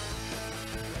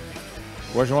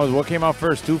 Question was, what came out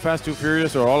first, Too Fast, Too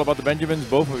Furious, or All About the Benjamins?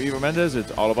 Both of Eva Mendes.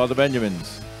 It's All About the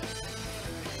Benjamins.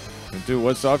 And 2,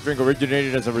 what soft drink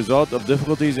originated as a result of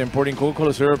difficulties importing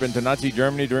Coca-Cola syrup into Nazi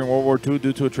Germany during World War II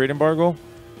due to a trade embargo?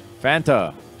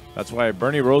 Fanta. That's why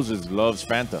Bernie Roses loves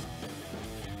Fanta.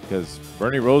 Because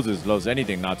Bernie Roses loves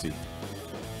anything Nazi.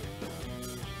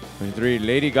 3,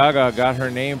 Lady Gaga got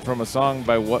her name from a song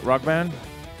by what rock band?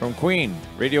 From Queen,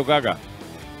 Radio Gaga.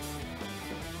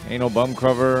 Ain't No Bum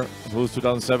Cover, whose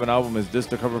 2007 album is this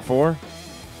the cover for?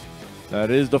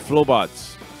 That is the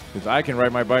Flowbots. Because I can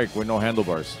ride my bike with no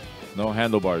handlebars. No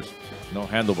handlebars. No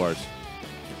handlebars.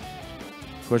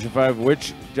 Question 5.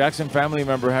 Which Jackson family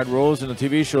member had roles in the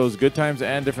TV shows Good Times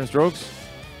and Different Strokes?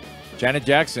 Janet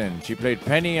Jackson. She played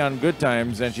Penny on Good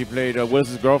Times, and she played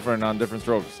Willis's girlfriend on Different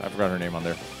Strokes. I forgot her name on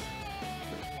there.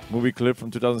 Movie clip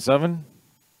from 2007.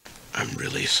 I'm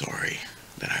really sorry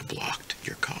that I blocked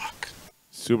your cock.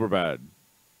 Super bad.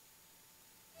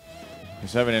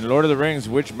 7. In Lord of the Rings,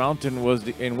 in which mountain was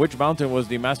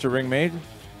the Master Ring made?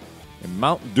 In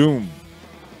Mount Doom.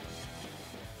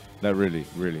 That really,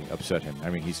 really upset him.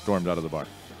 I mean, he stormed out of the bar,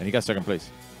 and he got second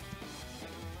place.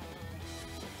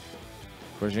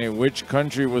 Question 8. Which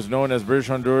country was known as British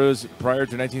Honduras prior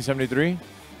to 1973?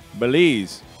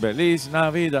 Belize. Belize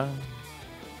Navidad.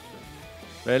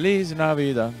 Feliz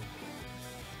Navidad.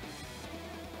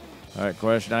 All right,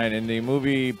 question 9. In the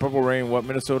movie Purple Rain, what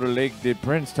Minnesota lake did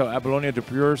Prince tell Apollonia to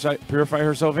purify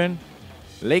herself in?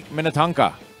 Lake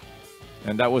Minnetonka.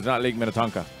 And that was not Lake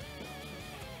Minnetonka.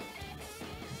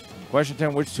 Question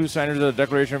 10. Which two signers of the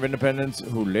Declaration of Independence,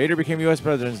 who later became U.S.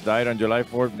 presidents, died on July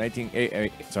 4th,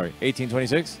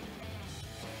 1826?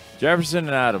 Jefferson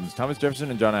and Adams. Thomas Jefferson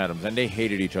and John Adams. And they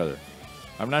hated each other.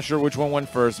 I'm not sure which one went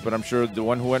first, but I'm sure the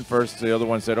one who went first, the other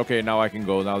one said, okay, now I can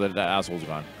go now that asshole's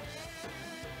gone.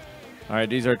 All right,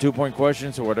 these are 2-point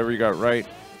questions, so whatever you got right,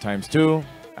 times 2.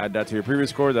 Add that to your previous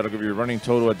score. That'll give you a running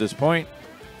total at this point.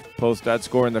 Post that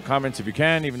score in the comments if you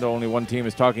can, even though only one team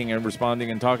is talking and responding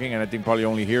and talking, and I think probably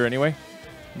only here anyway.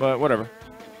 But whatever.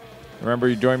 Remember,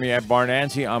 you join me at Bar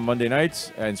Nancy on Monday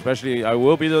nights, and especially I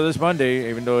will be there this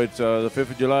Monday, even though it's the 5th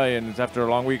of July and it's after a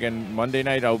long weekend. Monday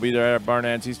night, I'll be there at Bar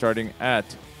Nancy starting at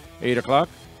 8 o'clock.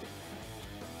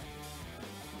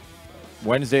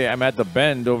 Wednesday, I'm at the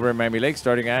Bend over in Miami Lakes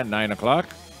starting at 9 o'clock.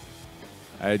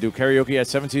 I do karaoke at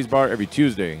 7 Seas Bar every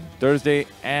Tuesday. Thursday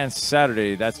and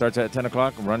Saturday, that starts at 10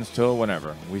 o'clock and runs till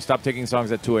whenever. We stop taking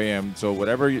songs at 2 a.m., so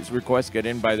whatever requests get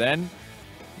in by then,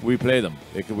 we play them.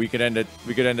 We could end at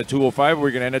 2:05 or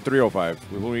we can end at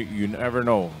 3:05. You never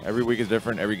know. Every week is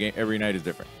different. Every night is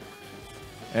different.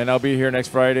 And I'll be here next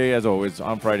Friday, as always,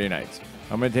 on Friday nights.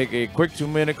 I'm going to take a quick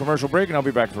 2-minute commercial break, and I'll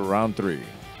be back for round 3.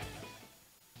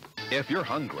 If you're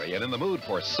hungry and in the mood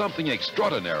for something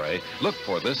extraordinary, look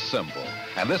for this symbol.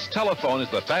 And this telephone is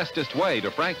the fastest way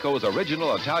to Franco's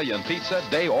original Italian pizza,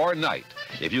 day or night.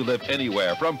 If you live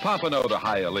anywhere from Pompano to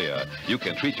Hialeah, you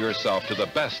can treat yourself to the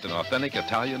best in authentic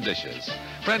Italian dishes.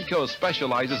 Franco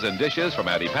specializes in dishes from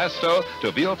antipasto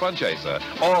to veal francesa,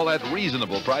 all at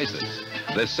reasonable prices.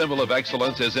 This symbol of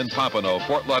excellence is in Pompano,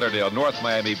 Fort Lauderdale, North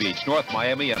Miami Beach, North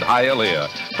Miami, and Hialeah.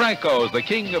 Franco's, the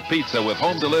king of pizza with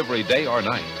home delivery day or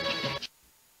night.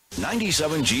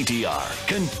 97 GTR,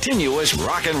 continuous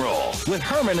rock and roll with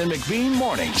Herman and McBean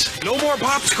mornings. No more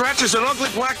pop scratches and ugly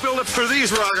black buildup for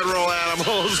these rock and roll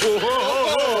animals.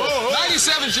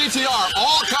 97 GTR,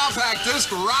 all compact disc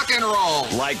rock and roll.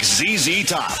 Like ZZ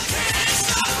Top,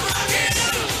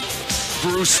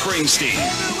 Bruce Springsteen,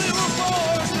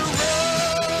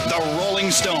 the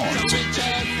Rolling Stones.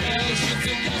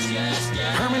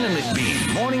 Herman and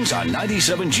McBean mornings on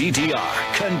 97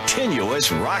 GTR,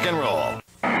 continuous rock and roll.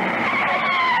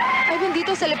 Ay,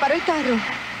 bendito, se le paró el carro.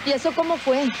 ¿Y eso cómo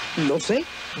fue? No sé.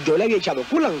 Yo le había echado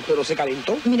coolant, pero se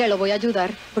calentó. Mire, lo voy a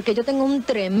ayudar, porque yo tengo un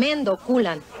tremendo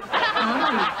coolant.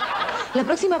 Amali. La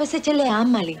próxima vez échele a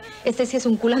Amali. Este sí es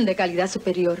un coolant de calidad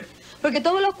superior. Porque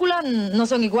todos los coolant no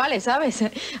son iguales, ¿sabes?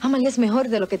 Amali es mejor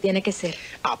de lo que tiene que ser.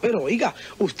 Ah, pero oiga,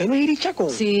 ¿usted no es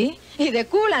irichacón? Sí, y de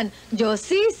coolant, yo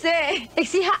sí sé.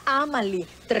 Exija a Amali.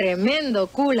 Tremendo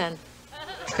coolant.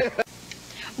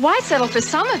 Why settle for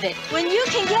some of it when you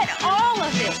can get all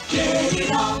of it? Get it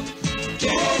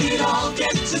all, get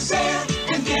to Zare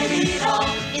and get it all.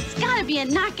 It's gotta be a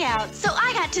knockout, so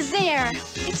I got to Zare.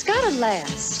 It's gotta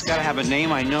last. It's gotta have a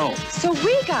name I know. So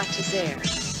we got to Zare.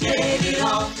 Get it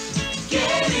all,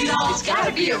 It's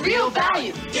gotta be a real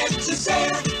value. Get to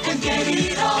Zare and get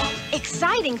it all.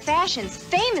 Exciting fashions,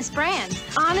 famous brands,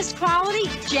 honest quality,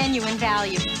 genuine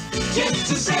value. Get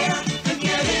to Zare and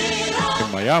get it all.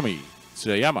 In Miami,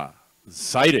 se llama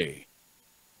Zaire.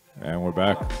 And we're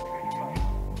back.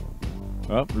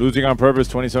 Well, losing on purpose,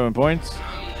 27 points.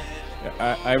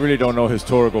 I really don't know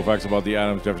historical facts about the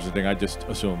Adams Jefferson thing. I just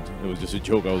assumed it was just a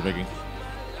joke I was making.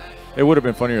 It would have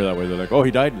been funnier that way. They're like, oh,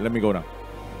 he died? Let me go now.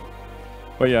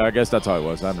 But yeah, I guess that's how it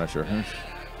was. I'm not sure.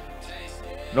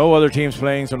 No other teams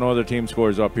playing, so no other team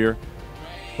scores up here.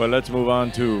 But let's move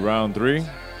on to round 3.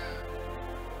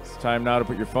 It's time now to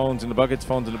put your phones in the buckets.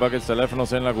 Phones in the buckets.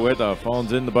 Teléfonos en la cubeta.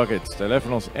 Phones in the buckets.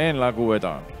 Teléfonos en la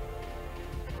cubeta.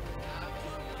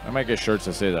 I might get shirts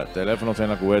that say that. Teléfonos en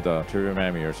la cubeta. Trivia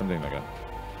Miami or something like that.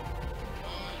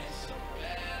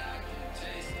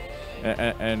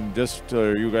 And just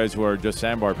you guys who are just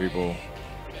Sandbar people,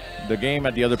 the game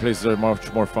at the other places are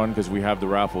much more fun because we have the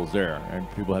raffles there, and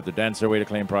people have to dance their way to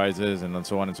claim prizes, and then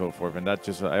so on and so forth. And that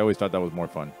just, I always thought that was more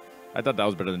fun. I thought that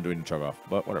was better than doing the chug off,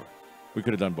 but whatever. We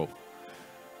could have done both.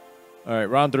 All right,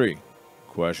 round 3.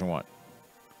 Question 1.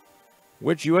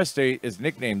 Which U.S. state is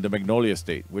nicknamed the Magnolia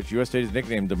State? Which U.S. state is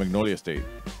nicknamed the Magnolia State?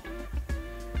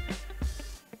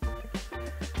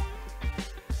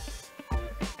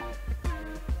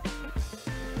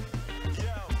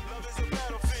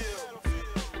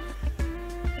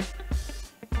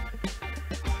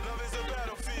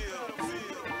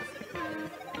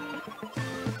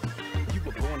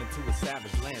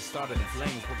 Started in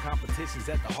flames with competitions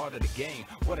at the heart of the game.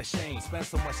 What a shame, spend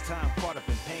so much time caught up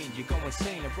in pain. You go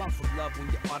insane and run from love when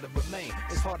you ought to remain.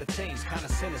 It's hard to change, kinda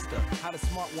sinister. How the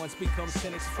smart ones become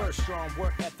cynics first. Strong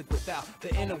work ethic without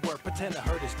the inner work. Pretend the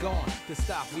hurt is gone. To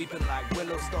stop weeping like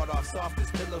willows. Start off soft as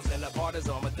pillows and up hard as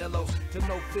armadillos. To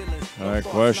no feelings. All right,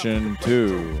 question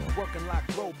 2.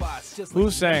 Who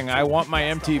sang I Want My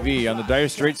MTV on the Dire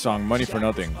Straits song Money for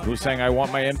Nothing? Who sang I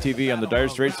Want My MTV on the Dire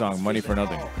Straits song Money for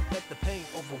Nothing?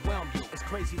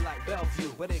 Crazy like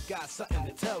Bellevue, but it got something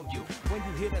to tell you. When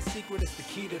you hear that secret, it's the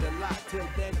key to the lock. Till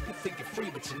then, you think you're free,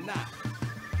 but you're not.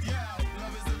 Yeah,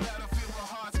 love is a battlefield where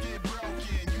hearts get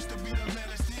broken. Used to be the man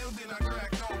of steel, then I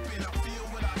cracked open. I feel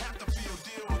what I have to feel,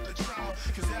 deal with the trauma.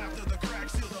 Cause after the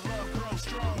crack, still the love grows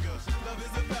stronger. Love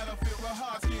is a battlefield where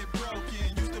hearts get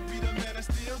broken. Used to be the man of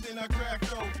steel, then I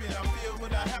cracked open. I feel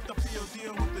what I have to feel,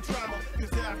 deal with the trauma.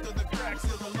 Cause after the crack,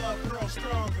 still the love grows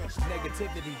stronger.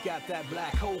 Negativity got that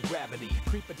black hole gravity.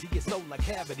 Creeping to your soul like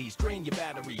cavities. Drain your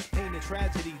batteries. Pain and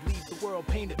tragedy. Leave the world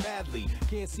painted badly.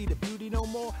 Can't see the beauty no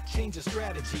more? Change your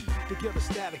strategy. To kill the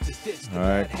static, just ditch the All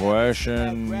right,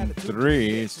 question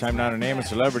 3. It's time now to name a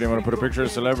celebrity. I'm going to put a picture of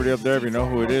a celebrity up there. If you know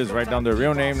who it is, write down their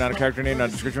real name, not a character name, not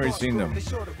a description where you've seen them.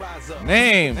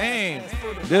 Name.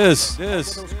 This.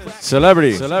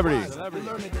 Celebrity. I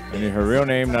need her real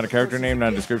name, not a character name,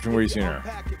 not a description where you've seen her.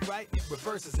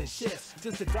 Reverses and shifts,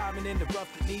 just a diamond in the rough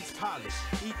that needs polish.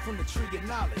 Eat from the tree of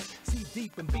knowledge, see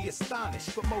deep and be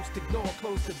astonished. But most ignore,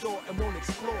 close the door and won't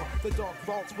explore the dark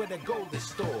vaults where the gold is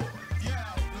stored. Yeah,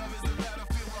 love is a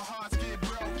battlefield where hearts get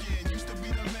broken. Used to be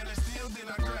the man of steel, then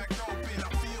I cracked open. I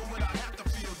feel what I have to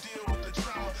feel, deal with the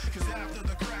trauma. Cause after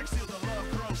the crack, still the love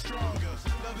grows stronger.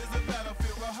 Love is a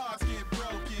battlefield where hearts get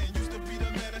broken. Used to be the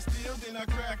man of steel, then I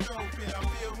cracked open. I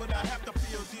feel what I have to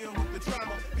feel, deal with the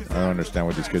trauma. I don't understand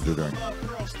what these kids are doing.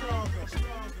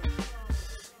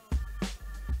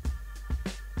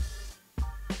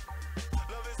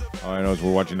 All I know is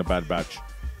we're watching The Bad Batch.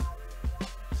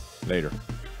 Later.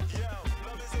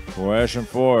 Question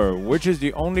 4. Which is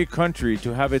the only country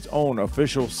to have its own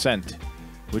official cent?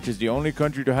 Which is the only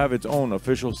country to have its own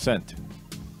official cent?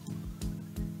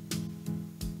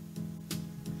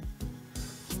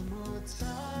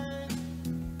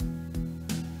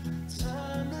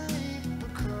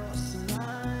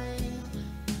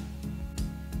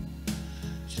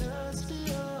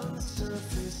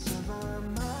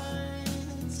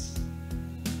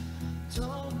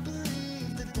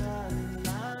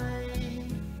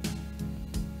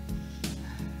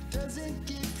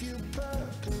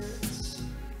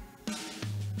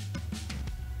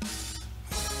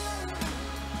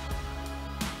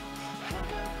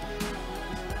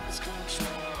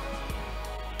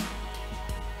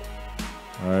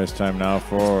 All right, it's time now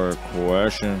for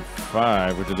question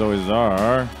 5, which is always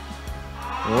our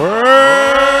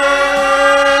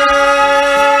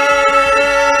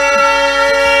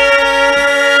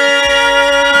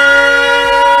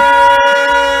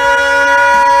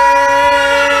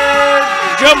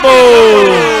Jumbo.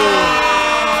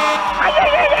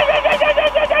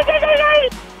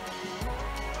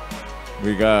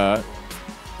 We got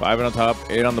 5 on the top,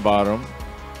 8 on the bottom.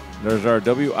 There's our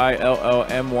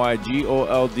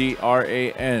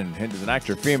WILLMYGOLDRAN. Hint is an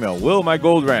actor, female. Will My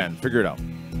Goldran. Figure it out.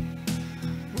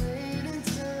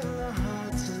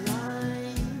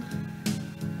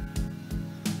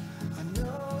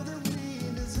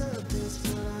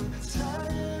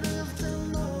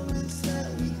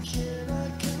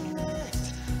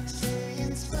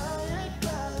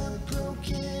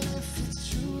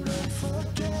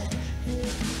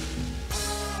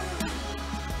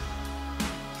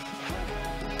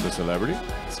 The celebrity?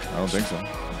 I don't think so.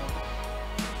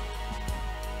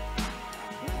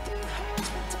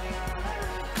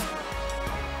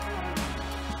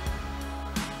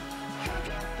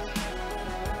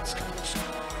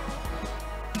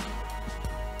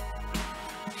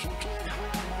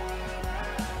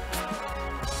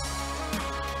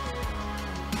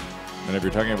 And if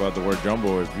you're talking about the word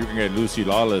jumbo, if you can get Lucy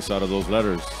Lawless out of those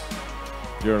letters,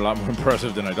 You're a lot more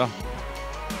impressive than I thought.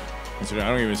 I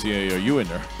don't even see a U in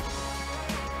there.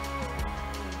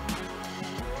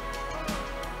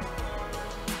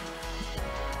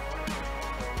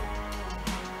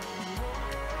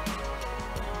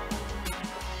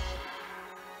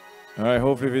 All right,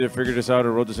 hopefully if you figured this out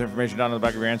or wrote this information down on the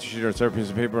back of your answer sheet or a separate piece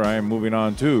of paper, I am moving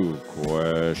on to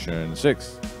question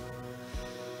 6.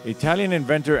 Italian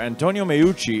inventor Antonio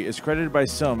Meucci is credited by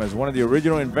some as one of the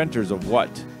original inventors of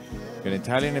what? An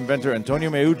Italian inventor Antonio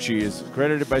Meucci is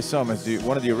credited by some as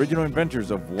one of the original inventors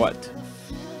of what?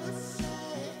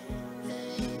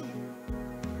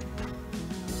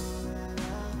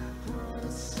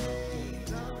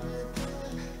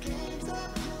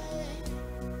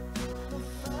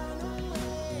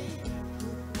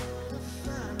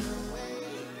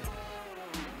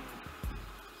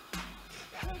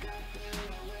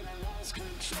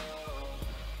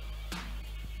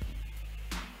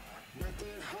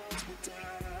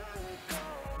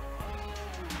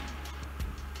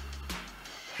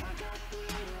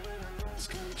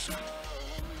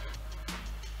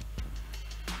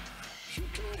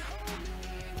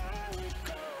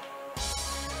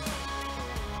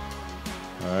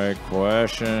 All right,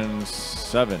 question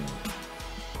 7.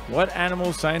 What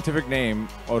animal's scientific name,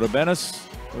 Odobenus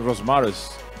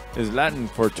rosmarus, is Latin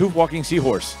for tooth-walking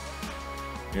seahorse?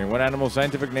 Okay, what animal's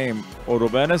scientific name,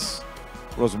 Odobenus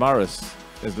rosmarus,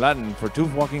 is Latin for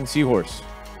tooth-walking seahorse?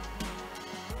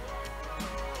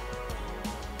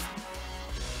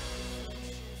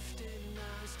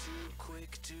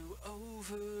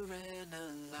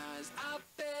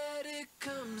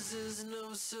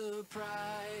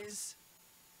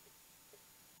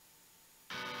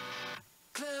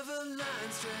 Clever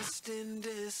lines dressed in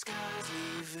disguise,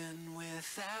 leaving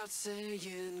without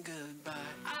saying goodbye.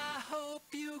 I hope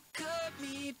you cut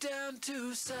me down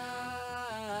to size.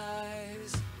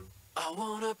 I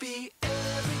wanna be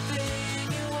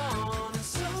everything you want and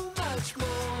so much more.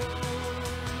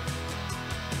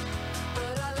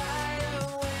 But I lie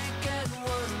awake and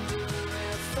wonder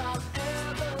if I'll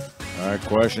ever be. All right,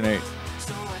 question 8.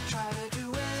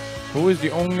 Who is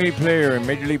the only player in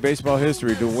Major League Baseball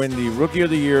history to win the Rookie of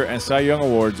the Year and Cy Young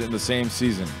Awards in the same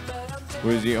season? Who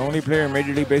is the only player in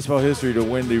Major League Baseball history to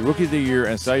win the Rookie of the Year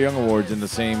and Cy Young Awards in the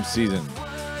same season?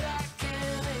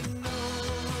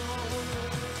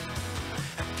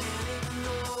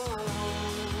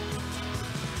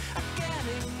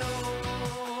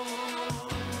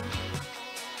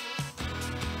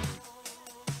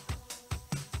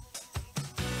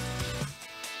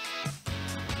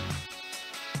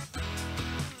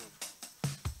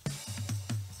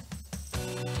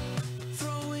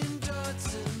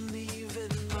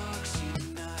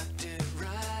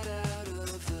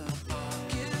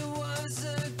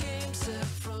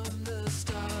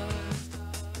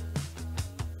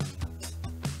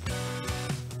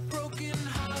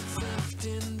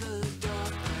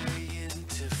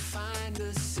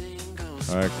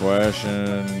 All right,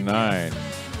 question 9.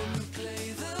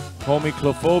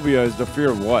 Homiclophobia is the fear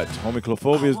of what?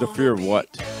 Homiclophobia is the fear of what?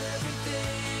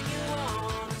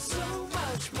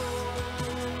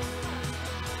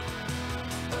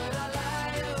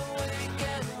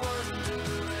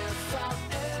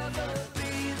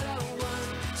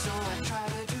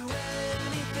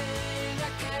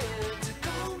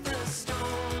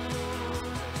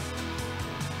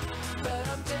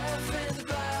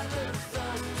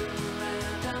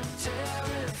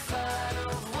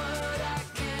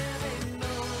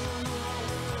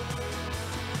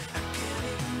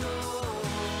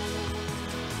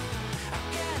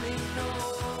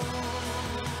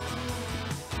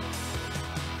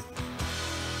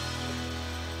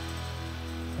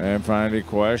 And finally,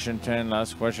 question 10,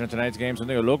 last question of tonight's game.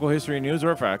 Something of local history, news,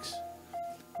 or facts.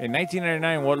 In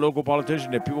 1999, what local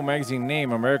politician did People Magazine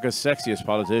name America's sexiest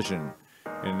politician?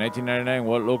 In 1999,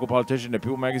 what local politician did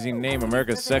People Magazine name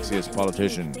America's sexiest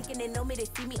politician? Thinking they know me, they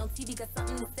see me on TV, got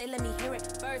something to say, let me hear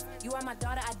it first. You are my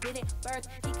daughter, I did it first.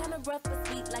 He kind of rough but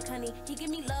sweet like honey. He give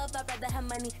me love, I'd rather have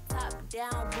money. Top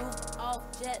down, roof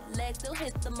off, jet lag, still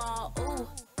hit them all. Ooh,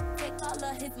 take all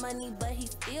of his money, but he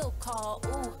still call.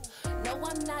 Ooh, no,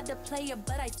 I'm not a player,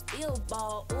 but I still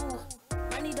ball. Ooh,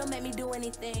 money don't make me do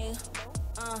anything.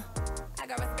 I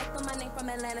got respect for my name from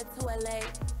Atlanta to LA.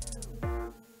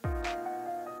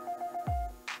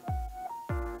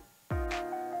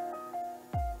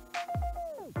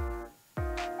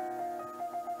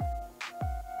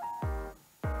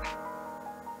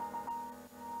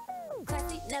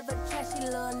 Classy, never trashy,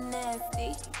 little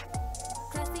nasty.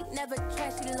 Classy, never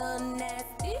trashy, little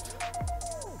nasty.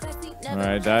 All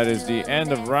right, that is the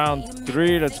end of round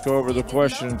 3. Let's go over the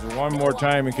questions one more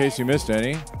time in case you missed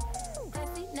any.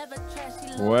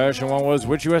 Question 1 was,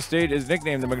 which U.S. state is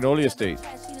nicknamed the Magnolia State?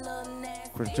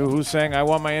 Question 2, who sang I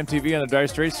Want My MTV on the Dire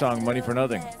Straits song Money for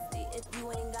Nothing?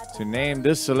 To name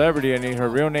this celebrity, I need her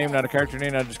real name, not a character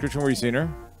name, not a description where you've seen her.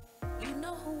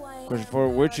 Question 4,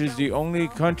 which is the only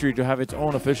country to have its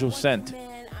own official scent?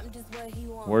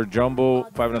 Word jumble,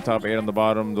 5 on the top, 8 on the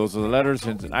bottom. Those are the letters.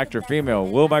 It's an actor, female,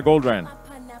 Wilma Goldran.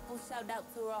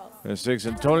 6,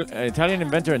 Italian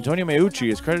inventor Antonio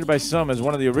Meucci is credited by some as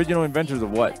one of the original inventors of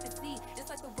what?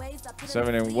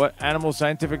 7, and what animal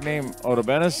scientific name,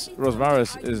 Autobenus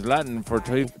rosmaris, is Latin for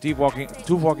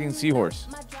tooth-walking seahorse?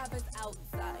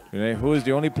 Okay, who is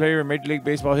the only player in Major League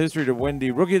Baseball history to win the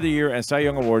Rookie of the Year and Cy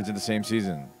Young Awards in the same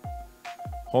season?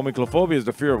 Homophobia is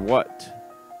the fear of what?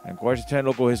 And question 10,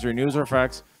 local history, news or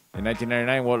facts. In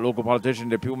 1999, what local politician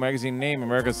did People magazine name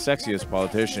America's sexiest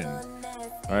politician?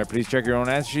 All right, please check your own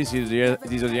answer sheets.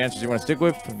 These are the answers you want to stick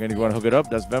with. Again, if you want to hook it up,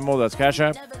 that's Venmo, that's Cash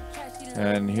App.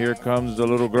 And here comes the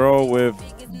little girl with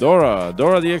Dora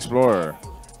the Explorer.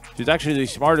 She's actually the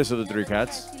smartest of the 3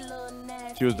 cats.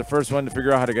 She was the first one to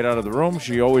figure out how to get out of the room.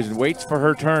 She always waits for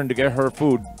her turn to get her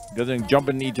food. Doesn't jump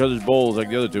in each other's bowls like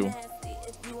the other 2.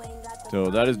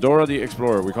 So that is Dora the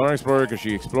Explorer. We call her Explorer because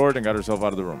she explored and got herself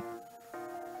out of the room.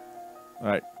 All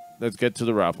right, let's get to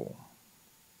the raffle.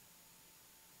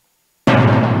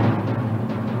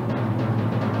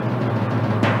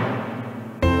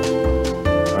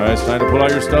 All right, it's time to pull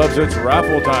out your stubs. It's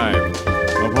raffle time.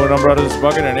 I'll pull a number out of this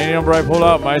bucket, and any number I pull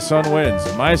out, my son wins.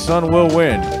 My son will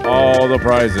win all the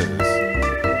prizes.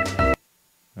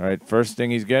 All right, first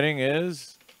thing he's getting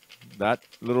is that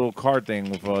little card thing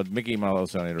with a Mickey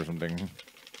Mouse on it or something.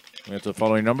 We have the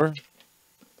following number.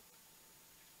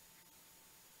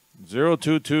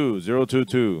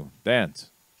 022.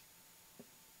 Dance.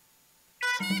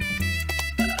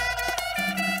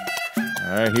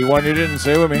 All right, he won. You didn't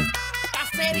say with me.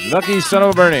 Lucky son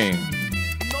of a burning.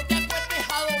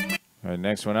 All right,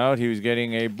 next one out. He was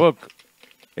getting a book.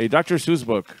 A Dr. Seuss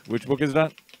book. Which book is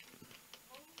that?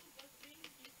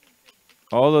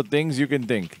 All the things you can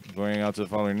think. Going out to the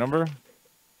following number.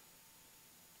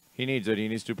 He needs it. He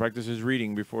needs to practice his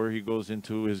reading before he goes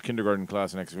into his kindergarten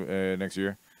class next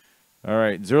year. All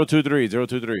right,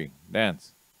 023.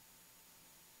 Dance.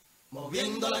 All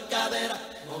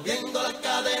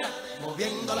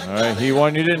right, he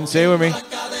won. You didn't say with me.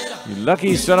 You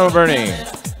lucky son of a burning.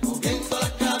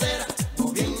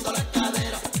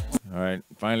 All right,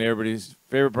 finally everybody's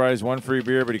favorite prize, 1 free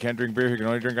beer, but he can't drink beer. He can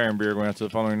only drink iron beer. Going out to the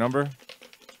following number.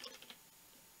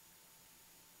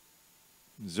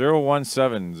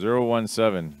 017.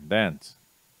 Dance.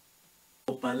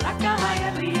 All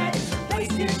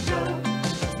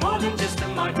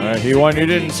right, he won. You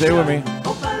didn't say with me.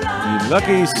 You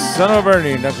lucky son of a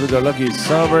burning. That's with the lucky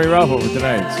son of a burning raffle for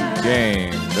tonight's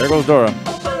game. There goes Dora.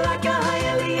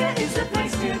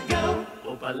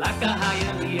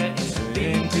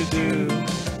 Thing to do.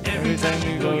 Every time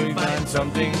you go, you find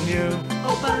something new.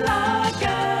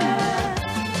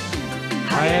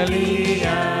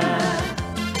 Hialeah.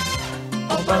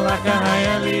 Opalaka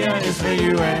Hialeah is for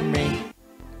you and me.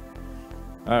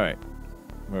 All right,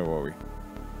 where were we?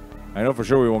 I know for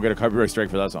sure we won't get a copyright strike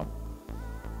for that song.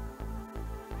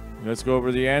 Let's go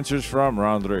over the answers from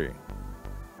round 3.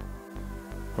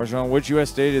 Question on which U.S.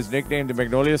 state is nicknamed the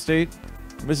Magnolia State?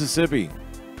 Mississippi.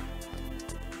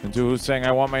 And 2, who sang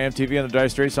I Want My MTV on the Dire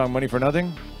Straits song Money for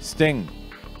Nothing? Sting.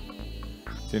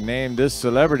 To name this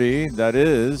celebrity, that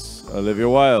is Olivia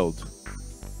Wilde.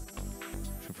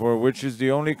 4, which is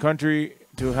the only country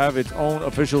to have its own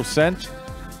official scent?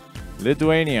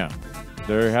 Lithuania.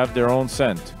 They have their own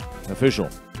scent. Official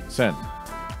scent.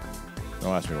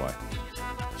 Don't ask me why.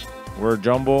 Word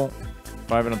jumble.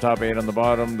 5 on the top, 8 on the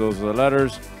bottom. Those are the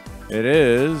letters. It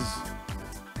is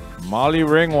Molly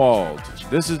Ringwald.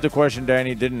 This is the question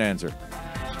Danny didn't answer.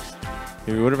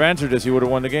 If he would have answered this, he would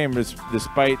have won the game,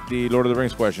 despite the Lord of the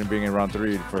Rings question being in round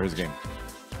 3 for his game.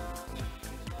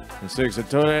 6,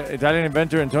 Italian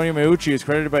inventor Antonio Meucci is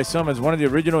credited by some as one of the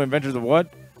original inventors of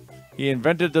what? He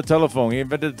invented the telephone. He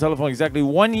invented the telephone exactly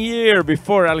 1 year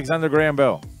before Alexander Graham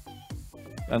Bell.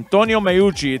 Antonio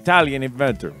Meucci, Italian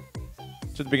inventor.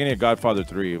 It's at the beginning of Godfather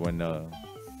 3 when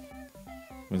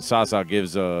Sasa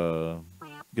gives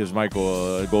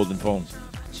Michael a golden phone.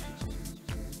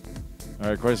 All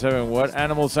right, question 7. What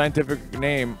animal scientific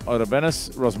name,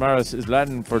 Autobenus rosmaris, is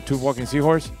Latin for tooth-walking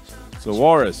seahorse? So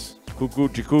walrus. Cuckoo,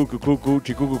 chiku, cuckoo,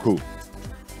 chiku, cuckoo.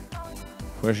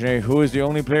 Question 8. Who is the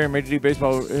only player in Major League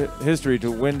Baseball history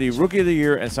to win the Rookie of the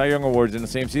Year and Cy Young Awards in the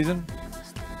same season?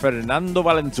 Fernando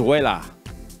Valenzuela.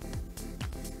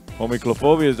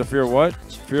 Homophobia is the fear of what?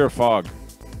 Fear of fog.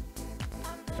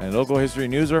 And local history,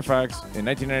 news or facts. In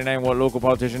 1999, what local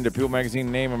politician did People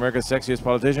magazine name America's sexiest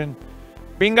politician?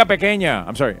 Pinga Pequeña.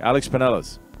 I'm sorry, Alex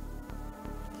Pinellas.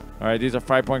 All right, these are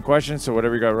 5-point questions, so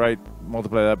whatever you got right,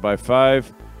 multiply that by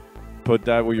 5. Put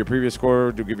that with your previous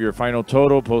score to give your final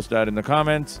total. Post that in the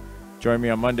comments. Join me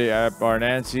on Monday at Bar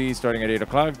Nancy starting at 8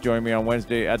 o'clock. Join me on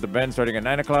Wednesday at The Bend starting at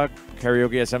 9 o'clock.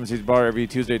 Karaoke at 7 Seas Bar every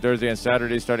Tuesday, Thursday, and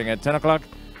Saturday starting at 10 o'clock.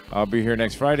 I'll be here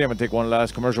next Friday. I'm going to take one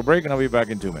last commercial break, and I'll be back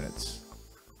in 2 minutes.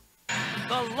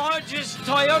 The largest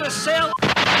Toyota sale.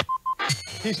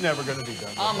 He's never going to be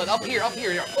done. Up here.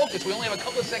 Focus. We only have a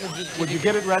couple of seconds. Would you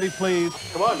get it ready, please?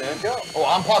 Come on, man, go. Oh,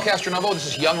 I'm Paul Castronovo. This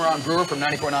is Young Ron Brewer from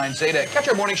 94.9 Zeta. Catch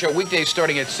our morning show weekdays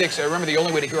starting at 6. Remember, the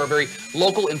only way to hear our very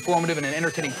local, informative, and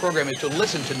entertaining program is to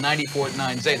listen to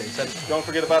 94.9 Zeta. Don't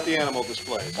forget about the animal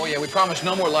displays. Oh, yeah, we promise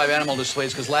no more live animal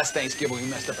displays because last Thanksgiving we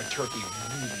messed up a turkey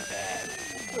really bad.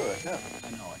 Good, yeah. I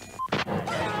know it.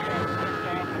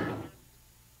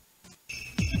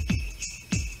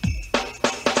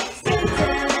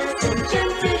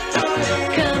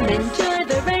 Come enjoy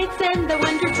the rides and the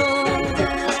wonderful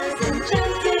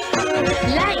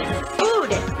lights,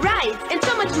 food, rides, and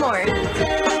so much more.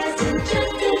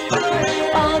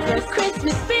 All the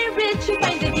Christmas spirit you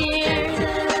find it here.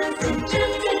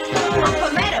 On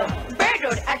Palmetto, Bird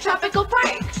Road at Tropical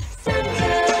Park.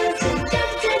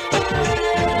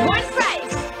 One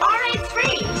price, all rides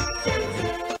free.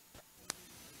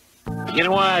 You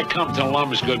know why I come to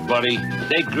Lum's, good buddy?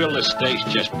 They grill the steaks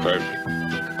just perfect.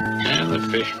 And the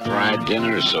fish fried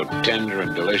dinner is so tender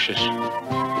and delicious.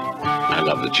 I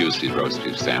love the juicy roast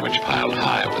beef sandwich piled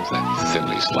high with that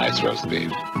thinly sliced roast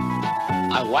beef.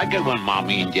 I like it when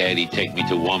Mommy and Daddy take me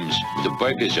to Lum's. The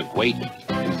burgers are great.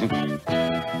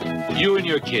 You and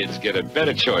your kids get a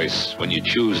better choice when you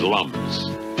choose Lum's.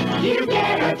 You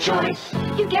get a choice.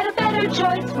 You get a better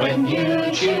choice when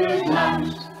you choose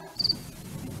Lum's.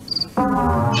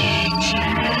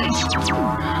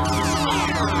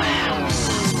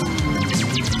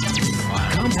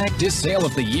 Compact disc sale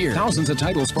of the year. Thousands of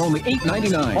titles for only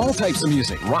 $8.99. All types of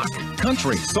music. Rock,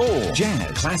 country, soul,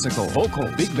 jazz, classical, vocal,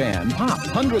 big band, pop.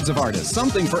 Hundreds of artists.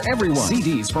 Something for everyone.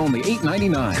 CDs for only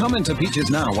 $8.99. Come into Peaches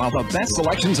now while the best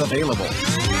selection's available.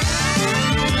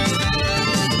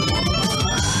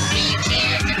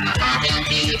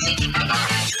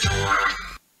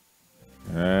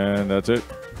 And that's it.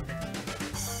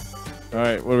 All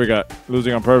right, what do we got?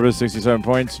 Losing on purpose, 67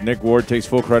 points. Nick Ward takes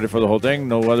full credit for the whole thing.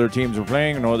 No other teams were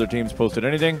playing. No other teams posted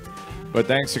anything. But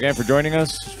thanks again for joining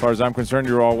us. As far as I'm concerned,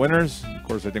 you're all winners. Of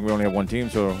course, I think we only have one team,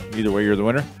 so either way, you're the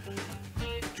winner.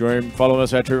 Follow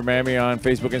us at Trivia Miami on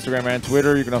Facebook, Instagram, and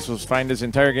Twitter. You can also find this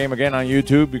entire game again on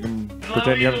YouTube. You can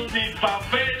pretend you have...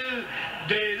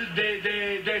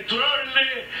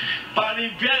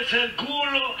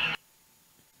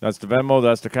 That's the Venmo.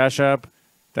 That's the Cash App.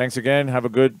 Thanks again. Have a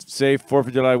good, safe 4th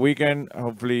of July weekend.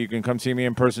 Hopefully you can come see me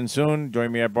in person soon.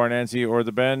 Join me at Bar Nancy or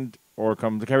The Bend, or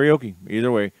come to karaoke.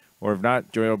 Either way. Or if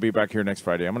not, Joey will be back here next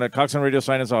Friday. I'm going to Cox on Radio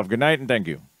sign us off. Good night and thank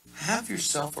you. Have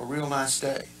yourself a real nice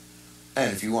day.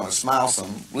 And if you want to smile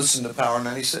some, listen to Power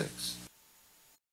 96.